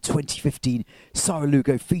Christmas time 2015. Sarah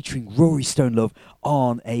Lugo featuring Rory Stonelove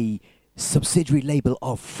on a subsidiary label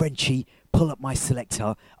of Frenchie. Pull Up My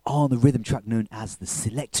Selector on the rhythm track known as the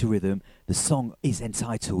Selector Rhythm. The song is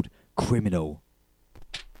entitled Criminal.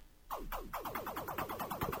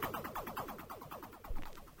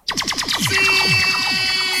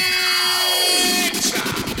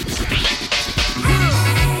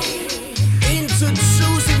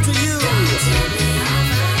 Introducing to you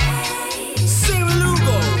Sarah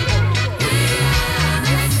Lugo.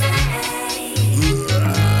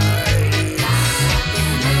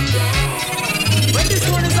 When this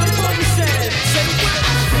one is unpublished,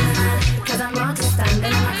 Cause I'm wrong to stand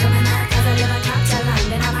and I'm a criminal. Cause I live on capture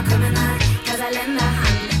land and I'm a criminal. Cause I lend a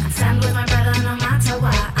hand. I stand with my brother no matter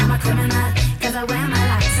what. I'm a criminal. Cause I wear my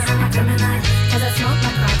lights and I'm a criminal. Cause I smoke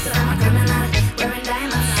my cracks and I'm a criminal. Wearing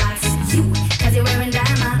diamond socks. You, cause you're wearing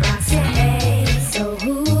diamond rocks. Yeah. So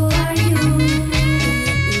who are you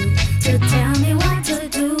to tell me what to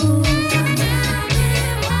do?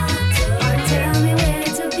 Or tell me where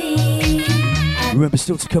to be? Remember,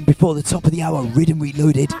 still to come before the top of the hour, Riddim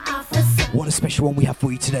Reloaded. What a special one we have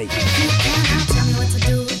for you today. Tell me what to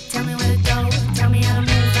do, tell me where to go, tell me how to move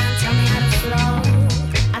and tell me how to flow.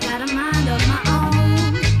 I got a mind of my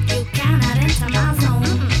own, you cannot enter my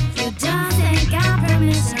zone. You just ain't got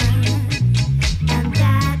permission, and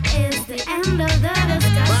that is the end of the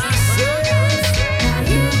discussion. Now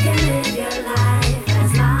you can live your life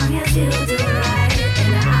as long as you do right in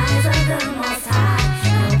the eyes of the Most High.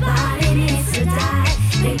 Nobody needs to die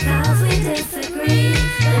because we disagree.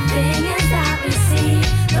 The thing is that we see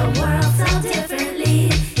the world so differently.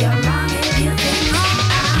 You're wrong if you think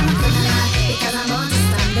I'm a criminal because I'm born to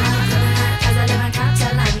stand. I'm a criminal cause I live on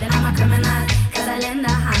capture land. And I'm a criminal cause I lend a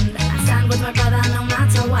hand. I stand with my brother no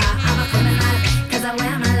matter what. I'm a criminal cause I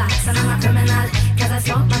wear my locks. And I'm a criminal cause I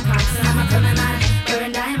smoke my cracks. And I'm a criminal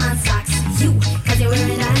wearing diamond socks. You cause you're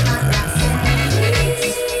wearing diamond rocks.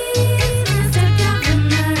 Mr.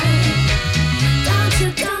 Governor, don't you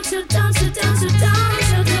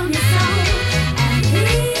do me so. And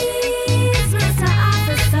please, Mr.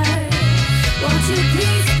 Officer, won't you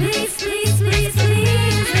please leave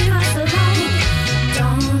us alone.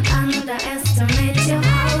 Don't underestimate your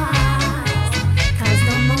powers, cause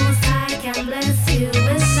the Most High can bless you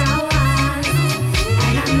with showers.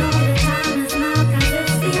 And I know the time is now cause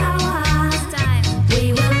it's the hour. We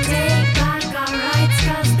will take back our rights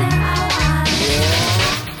cause they're ours.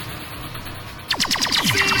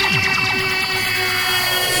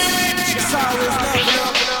 It's always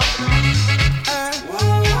level up.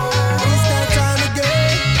 It's that time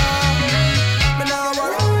again. But now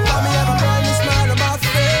I me have a brand new smile on my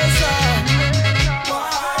face.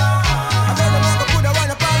 I bet them I can put a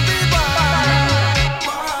one up on rewind.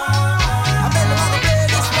 I bet them I can play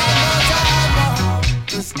this one more time.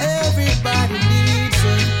 Cause everybody needs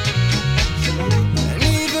it. And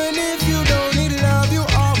even if you don't need love, you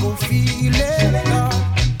all gon' feel it.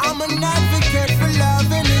 I'm an advocate for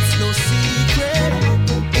love and it's no secret.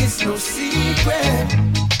 It's no secret.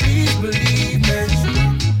 Please believe me.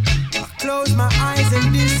 I close my eyes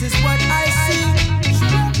and this is what I see.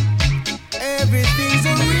 Everything's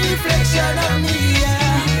a reflection of me.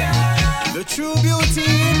 Yeah. The true beauty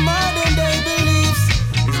in modern day beliefs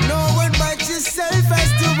is no one but yourself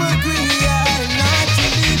as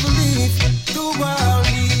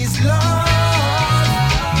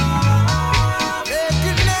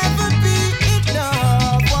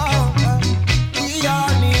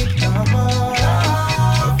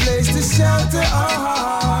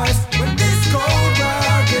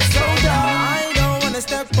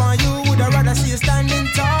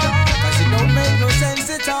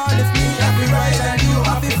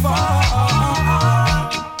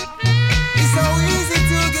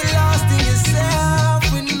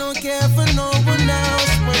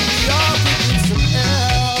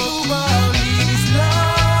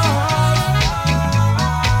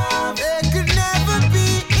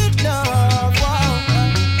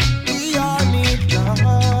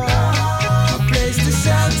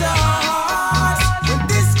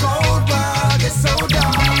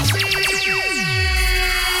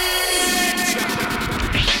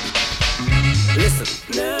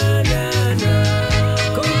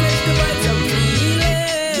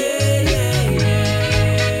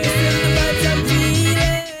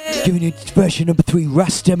Version number 3,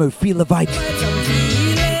 Ras Demo, Feel the Vibe.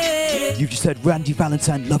 You've just heard Randy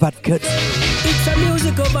Valentine, Love Advocate. It's a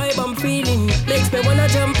musical vibe I'm feeling. Makes me wanna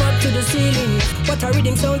jump up to the ceiling. What a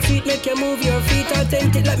rhythm sound sweet, make you move your feet.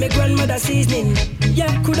 Authentic like my grandmother seasoning.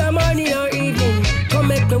 Yeah, could have morning or evening. Come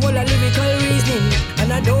make me all a lyrical reasoning.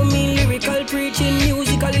 And I don't mean lyrical preaching.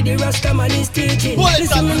 Musically the Rasta man is teaching. Pull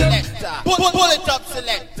it up, selector. Pull it up,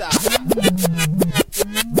 selector.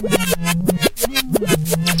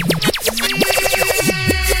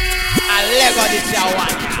 I Lego this your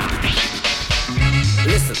one.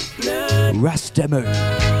 Listen. Ras Demo,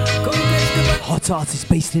 hot artist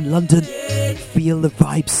based in London. Feel the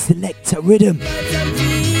vibe, select a rhythm.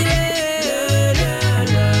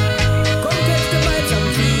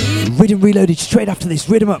 Riddim Reloaded straight after this,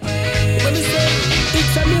 rhythm up.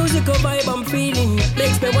 It's a musical vibe I'm feeling.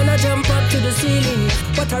 Makes me wanna jump up to the ceiling.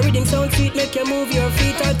 What a rhythm sound sweet, make you move your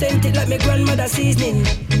feet. Authentic like my grandmother seasoning.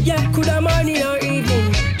 Yeah, could have morning or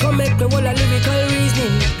evening. Come make me all a lyrical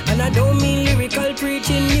reasoning. And I don't mean lyrical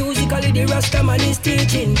preaching. Musically the Rasta man is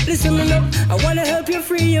teaching. Listen me up, I wanna help you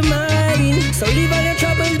free your mind. So leave all your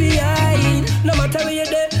trouble behind. No matter where you're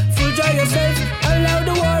there, full joy yourself. Allow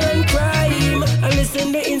the war and crime. And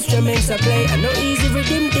listen the instruments I play. I know easy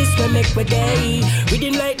rhythm this will make my day.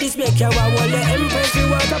 Rhythm like this make you wow. All the empress you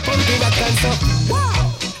water pumping a cancer. Wow!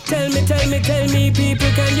 Tell me,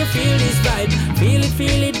 people, can you feel this vibe? Feel this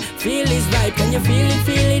vibe. Can you feel this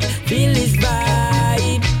vibe?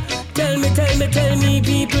 Tell me,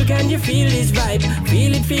 people, can you feel this vibe?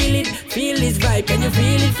 Feel this vibe. Can you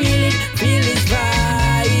feel this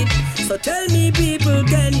vibe? So tell me, people,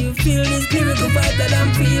 can you feel this lyrical vibe that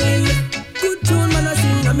I'm feeling? Good tune, man, I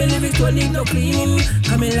sing, and my lyrics don't need no cleaning.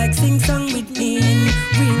 Coming like sing song with meaning.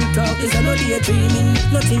 Real talk is no daydreaming.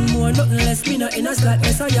 Nothing more, nothing less. Me not in a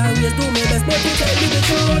slackness. I always do my best, but you tell me the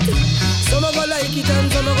truth. Some of go like it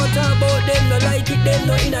and some of go talk about them. No like it, them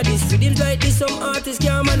no inna this. Rhythms like this, some artists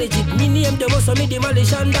can't manage it. Me name them so me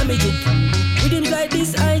demolish and damage it. Rhythms like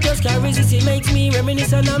this, I just can't resist. It makes me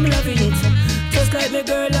reminisce and I'm loving it. Just like my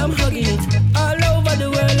girl, I'm hugging it. All over the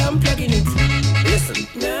world, I'm plugging it. Listen.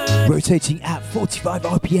 Rotating at 45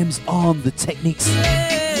 RPMs on the Techniques.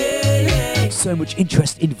 So much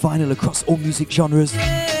interest in vinyl across all music genres.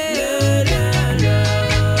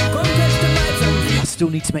 I still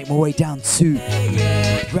need to make my way down to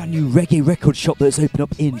a brand new reggae record shop that's opened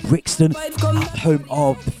up in Brixton, at home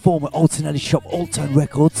of the former Altonelli shop, Old Town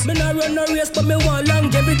Records.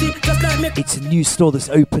 It's a new store that's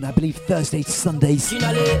open, I believe, Thursday to Sundays.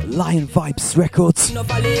 Lion Vibes Records. I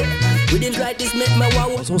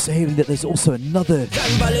was also hearing that there's also another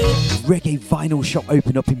reggae vinyl shop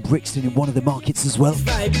open up in Brixton in one of the markets as well.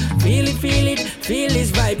 Feel this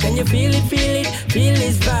vibe. Can you feel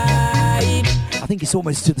this vibe? I think it's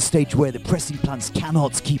almost to the stage where the pressing plants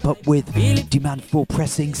cannot keep up with demand for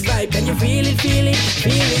pressings. Can you feel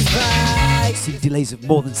this vibe? Seeing delays of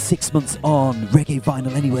more than 6 months on reggae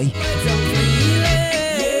vinyl anyway.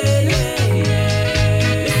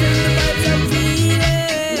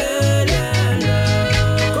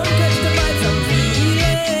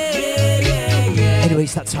 Anyway,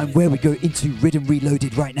 it's that time where we go into Riddim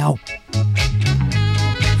Reloaded right now.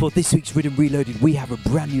 For this week's Riddim Reloaded, we have a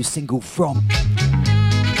brand new single from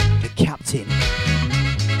the Captain.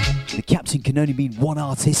 The Captain can only mean one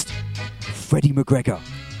artist, Freddie Mcgregor.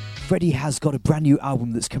 Freddie has got a brand new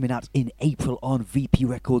album that's coming out in April on VP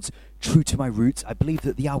Records, True to My Roots. I believe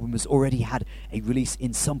that the album has already had a release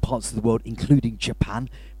in some parts of the world, including Japan.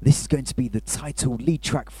 This is going to be the title lead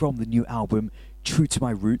track from the new album, True to My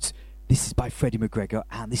Roots. This is by Freddie Mcgregor,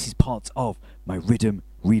 and this is part of my Riddim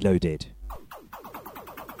Reloaded.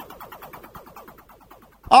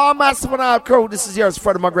 Oh, massive and all crew, this is yours,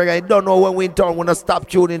 Freddie McGregor. You don't know when we in town, when I stop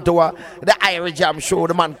tuning to the Irie Jamms Show,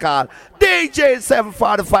 the man called DJ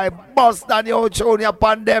 745. Bust down your tune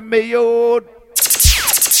upon them, me youth.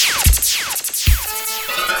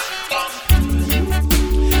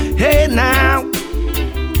 Hey now,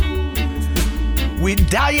 we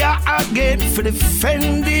die again for the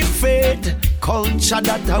Fendi faith culture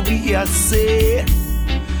that we are say.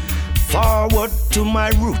 Forward to my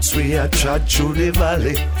roots, we are trod through the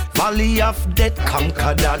valley of death,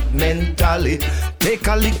 conquer that mentally. Take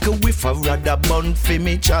a little whiff of rather bun for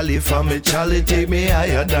me chali, for me chali take me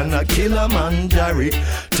higher than a Kilimanjaro.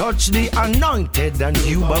 Touch the anointed and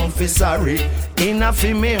you bound for sorry. Enough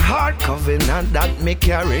in me heart covenant that me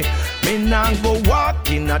carry. Me now go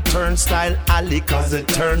walk in a turnstile alley, cause the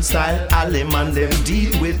turnstile alley man them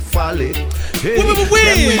deal with folly. Hey,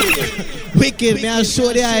 Wicked, man,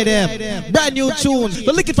 show the eye them. Brand new tunes.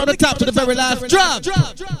 The lick it from the top to the very last drop.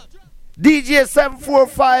 DJ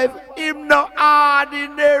 745, him no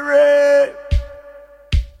ordinary.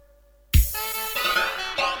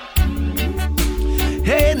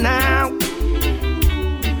 Hey now,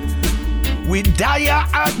 we die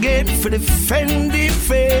again for the Fendi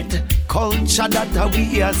faith culture that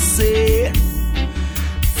we are say.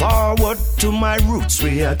 Forward to my roots,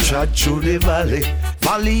 we are trod through the valley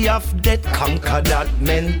of death, conquer that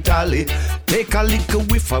mentally. Take a little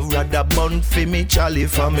whiff of rather bun for me Charlie,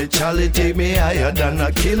 take me higher than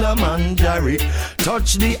a Kilimanjaro.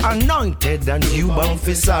 Touch the anointed and you bound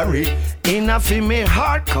for sorry. Enough in me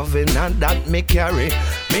heart covenant that me carry.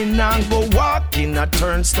 Me nah go walk in a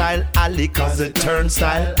turnstile alley, cause a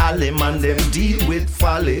turnstile alley man them deal with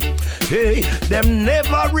folly. Hey, them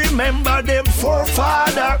never remember them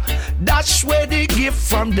forefather. That's where they give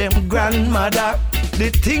from them grandmother. The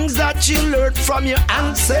things that you learned from your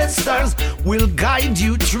ancestors will guide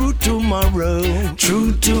you through tomorrow.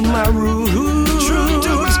 True to my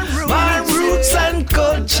roots, my roots and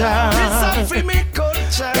culture.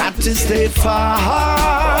 Got to stay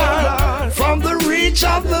far from the reach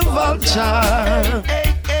of the vulture.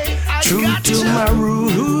 True to my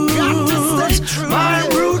roots, my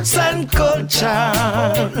roots and culture.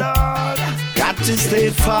 Got to stay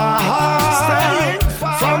far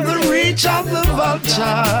from the reach of the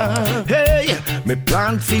vulture. Hey, me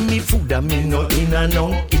plant for me food and me no in and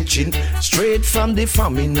no kitchen. Straight from the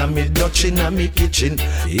farm in a me Dutch in a me kitchen.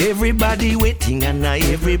 Everybody waiting and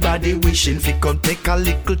everybody wishing fi come take a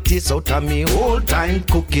little taste out of me whole time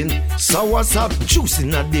cooking. Sour sap juice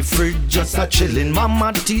in a the fridge just a chilling.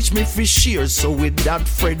 Mama teach me fi share, so with that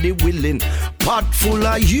Freddie willing. Pot full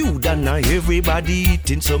of you and everybody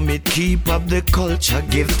eating, so me keep up the culture.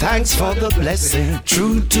 Give thanks for the blessing.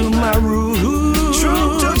 True to my roots,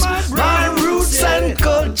 my roots and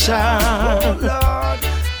culture. Oh Lord,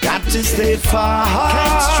 got to stay far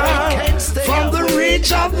from the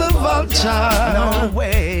reach of the vulture. No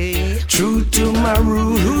way. True to my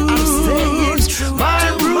roots, my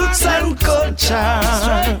roots and culture.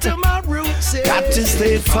 Got to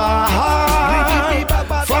stay far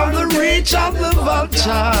from the reach of the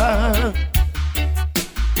vulture.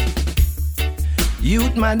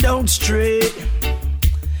 Youth man, don't stray.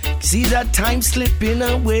 See that time slipping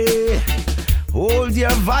away. Hold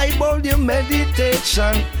your vibe, hold your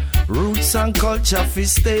meditation. Roots and culture fi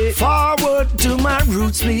stay. Forward to my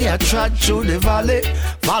roots, me a trod through the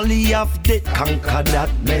valley of death, conquer that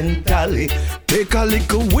mentally. Take a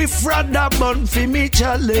little whiff, rather bun for me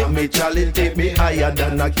Charlie. Me Charlie take me higher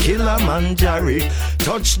than a Kilimanjaro.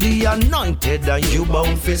 Touch the anointed and you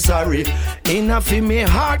bound for sorry. Enough in me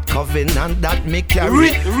heart covenant that me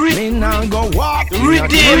carry. Me now go walk in a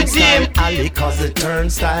turnstile alley, cause the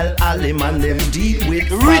turnstile alley man them deal with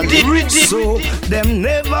folly. So them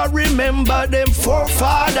never remember them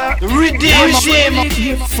forefather. That's where they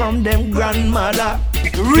give from them grandmother.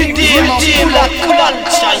 Riddim Reloaded.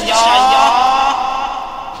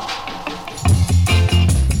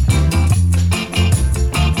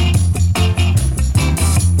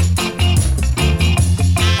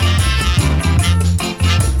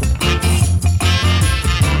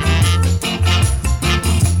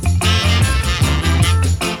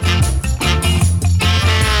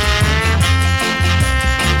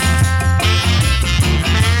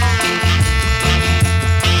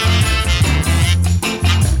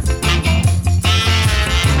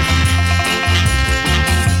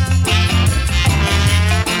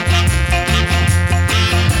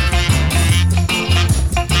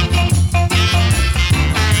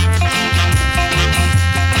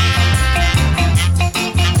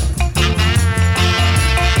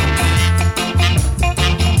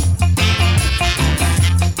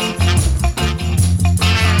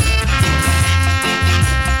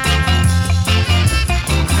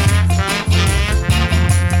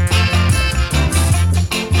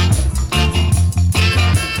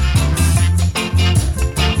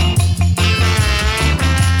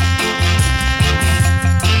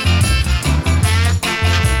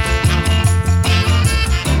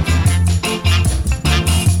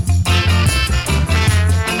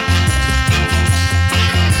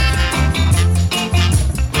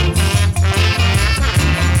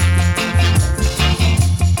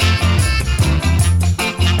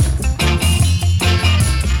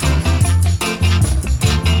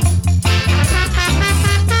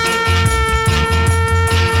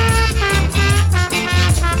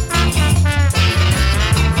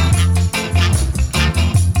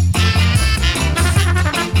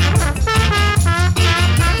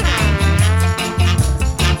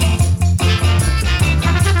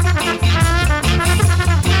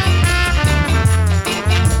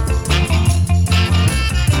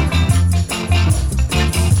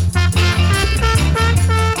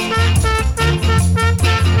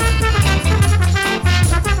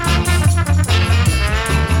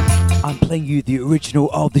 you the original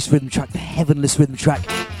of this rhythm track, the Heavenless rhythm track,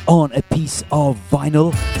 on a piece of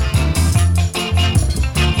vinyl.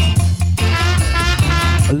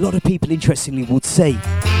 A lot of people, interestingly, would say,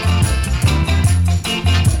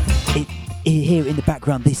 here in the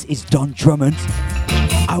background, this is Don Drummond.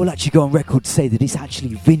 I will actually go on record to say that it's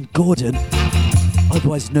actually Vin Gordon,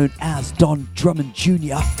 otherwise known as Don Drummond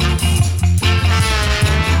Jr.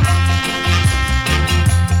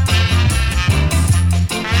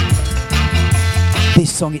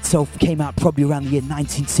 This song itself came out probably around the year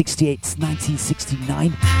 1968 to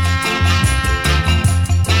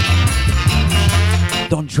 1969.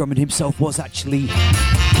 Don Drummond himself was actually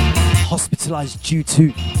hospitalized due to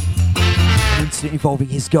an incident involving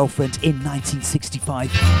his girlfriend in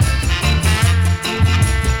 1965.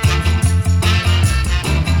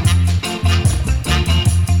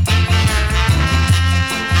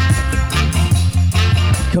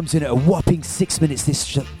 Comes in at a whopping 6 minutes,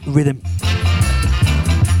 this rhythm.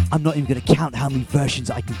 I'm not even going to count how many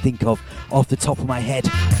versions I can think of off the top of my head.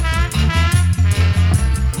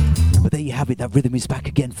 But there you have it, that rhythm is back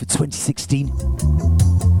again for 2016.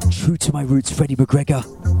 True to my roots, Freddie McGregor.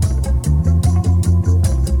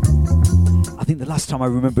 I think the last time I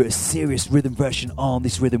remember a serious rhythm version on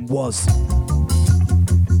this rhythm was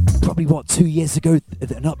probably, 2 years ago,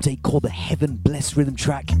 an update called the Heaven Bless rhythm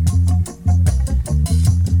track.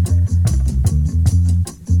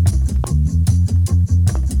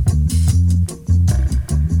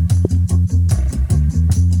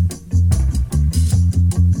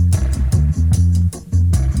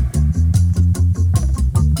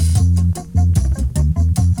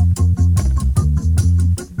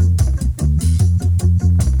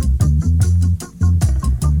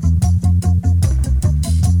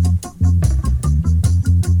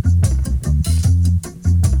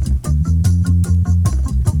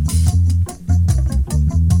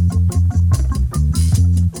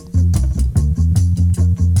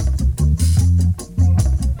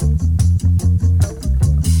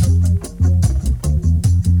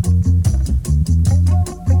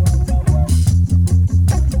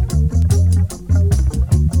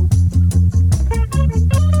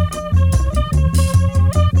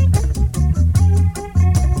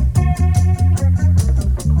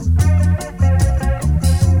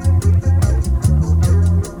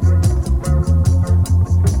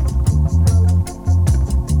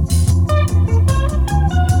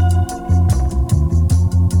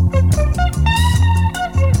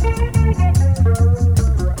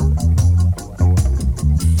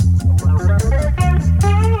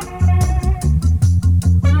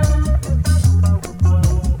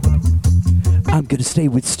 Stay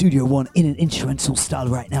with Studio One in an instrumental style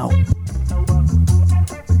right now.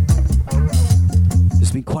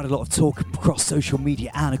 There's been quite a lot of talk across social media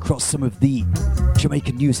and across some of the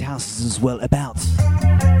Jamaican news houses as well about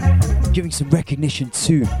giving some recognition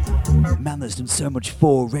to a man that's done so much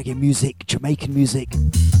for reggae music, Jamaican music,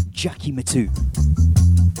 Jackie Mittoo.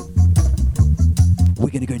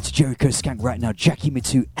 We're going to go into Jericho Skank right now, Jackie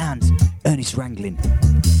Mittoo and Ernest Ranglin.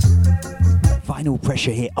 Vinyl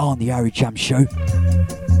pressure here on the Irie Jamms Show.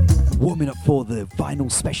 Warming up for the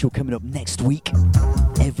vinyl special coming up next week.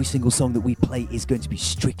 Every single song that we play is going to be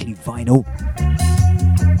strictly vinyl.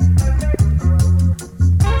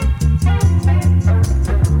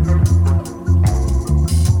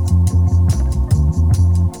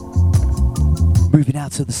 Moving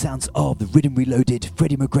out to the sounds of the Riddim Reloaded,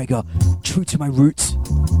 Freddie McGregor, True to My Roots,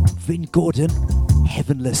 Vin Gordon,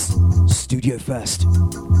 Heavenless, Studio First.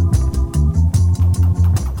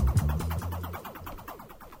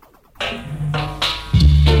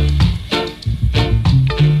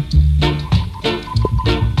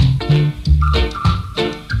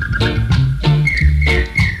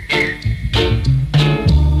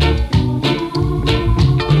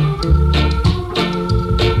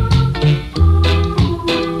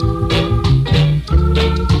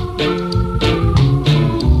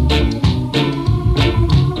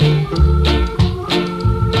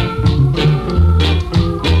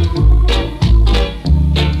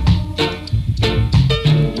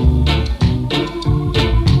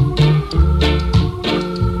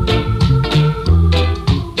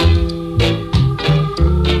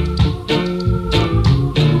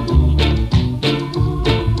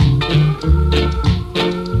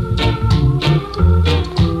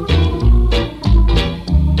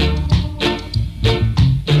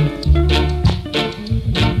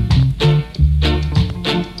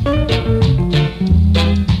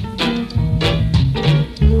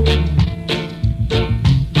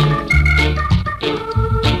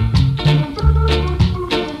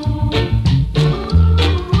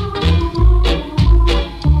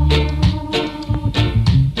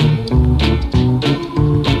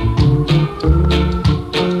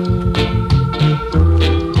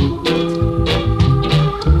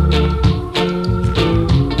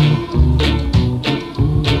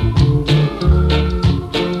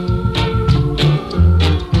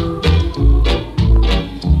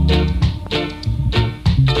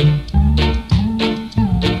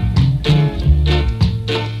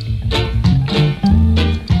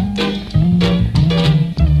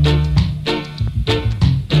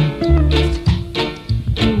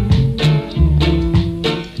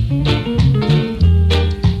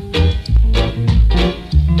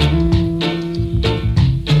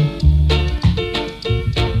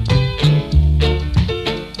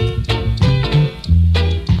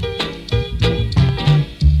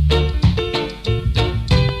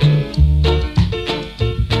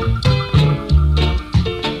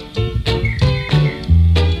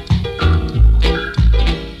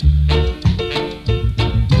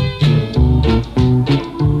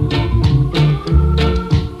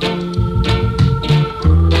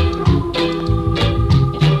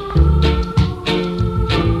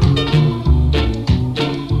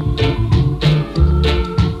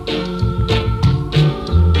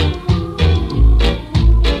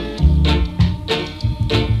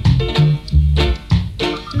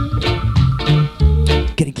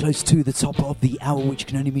 us to the top of the hour, which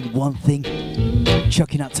can only mean one thing.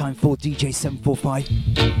 Chucking out time for DJ 745.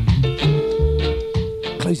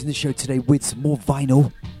 Closing the show today with some more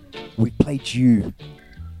vinyl. We played you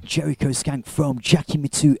Jericho Skank from Jackie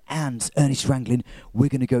Mittoo and Ernest Ranglin. We're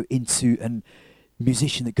going to go into a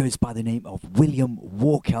musician that goes by the name of William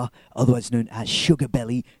Walker, otherwise known as Sugar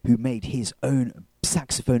Belly, who made his own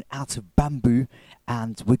saxophone out of bamboo.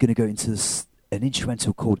 And we're going to go into an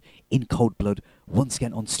instrumental called In Cold Blood, once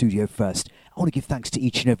again on Studio First. I want to give thanks to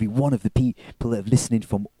each and every one of the people that have listened in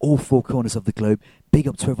from all four corners of the globe. Big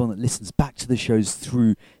up to everyone that listens back to the shows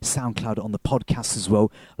through SoundCloud on the podcast as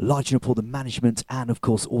well. Large up all the management and, of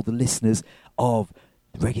course, all the listeners of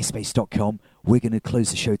reggaespace.com. We're going to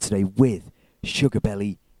close the show today with Sugar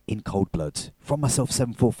Belly, In Cold Blood. From myself,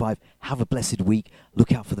 745, have a blessed week.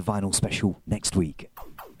 Look out for the vinyl special next week.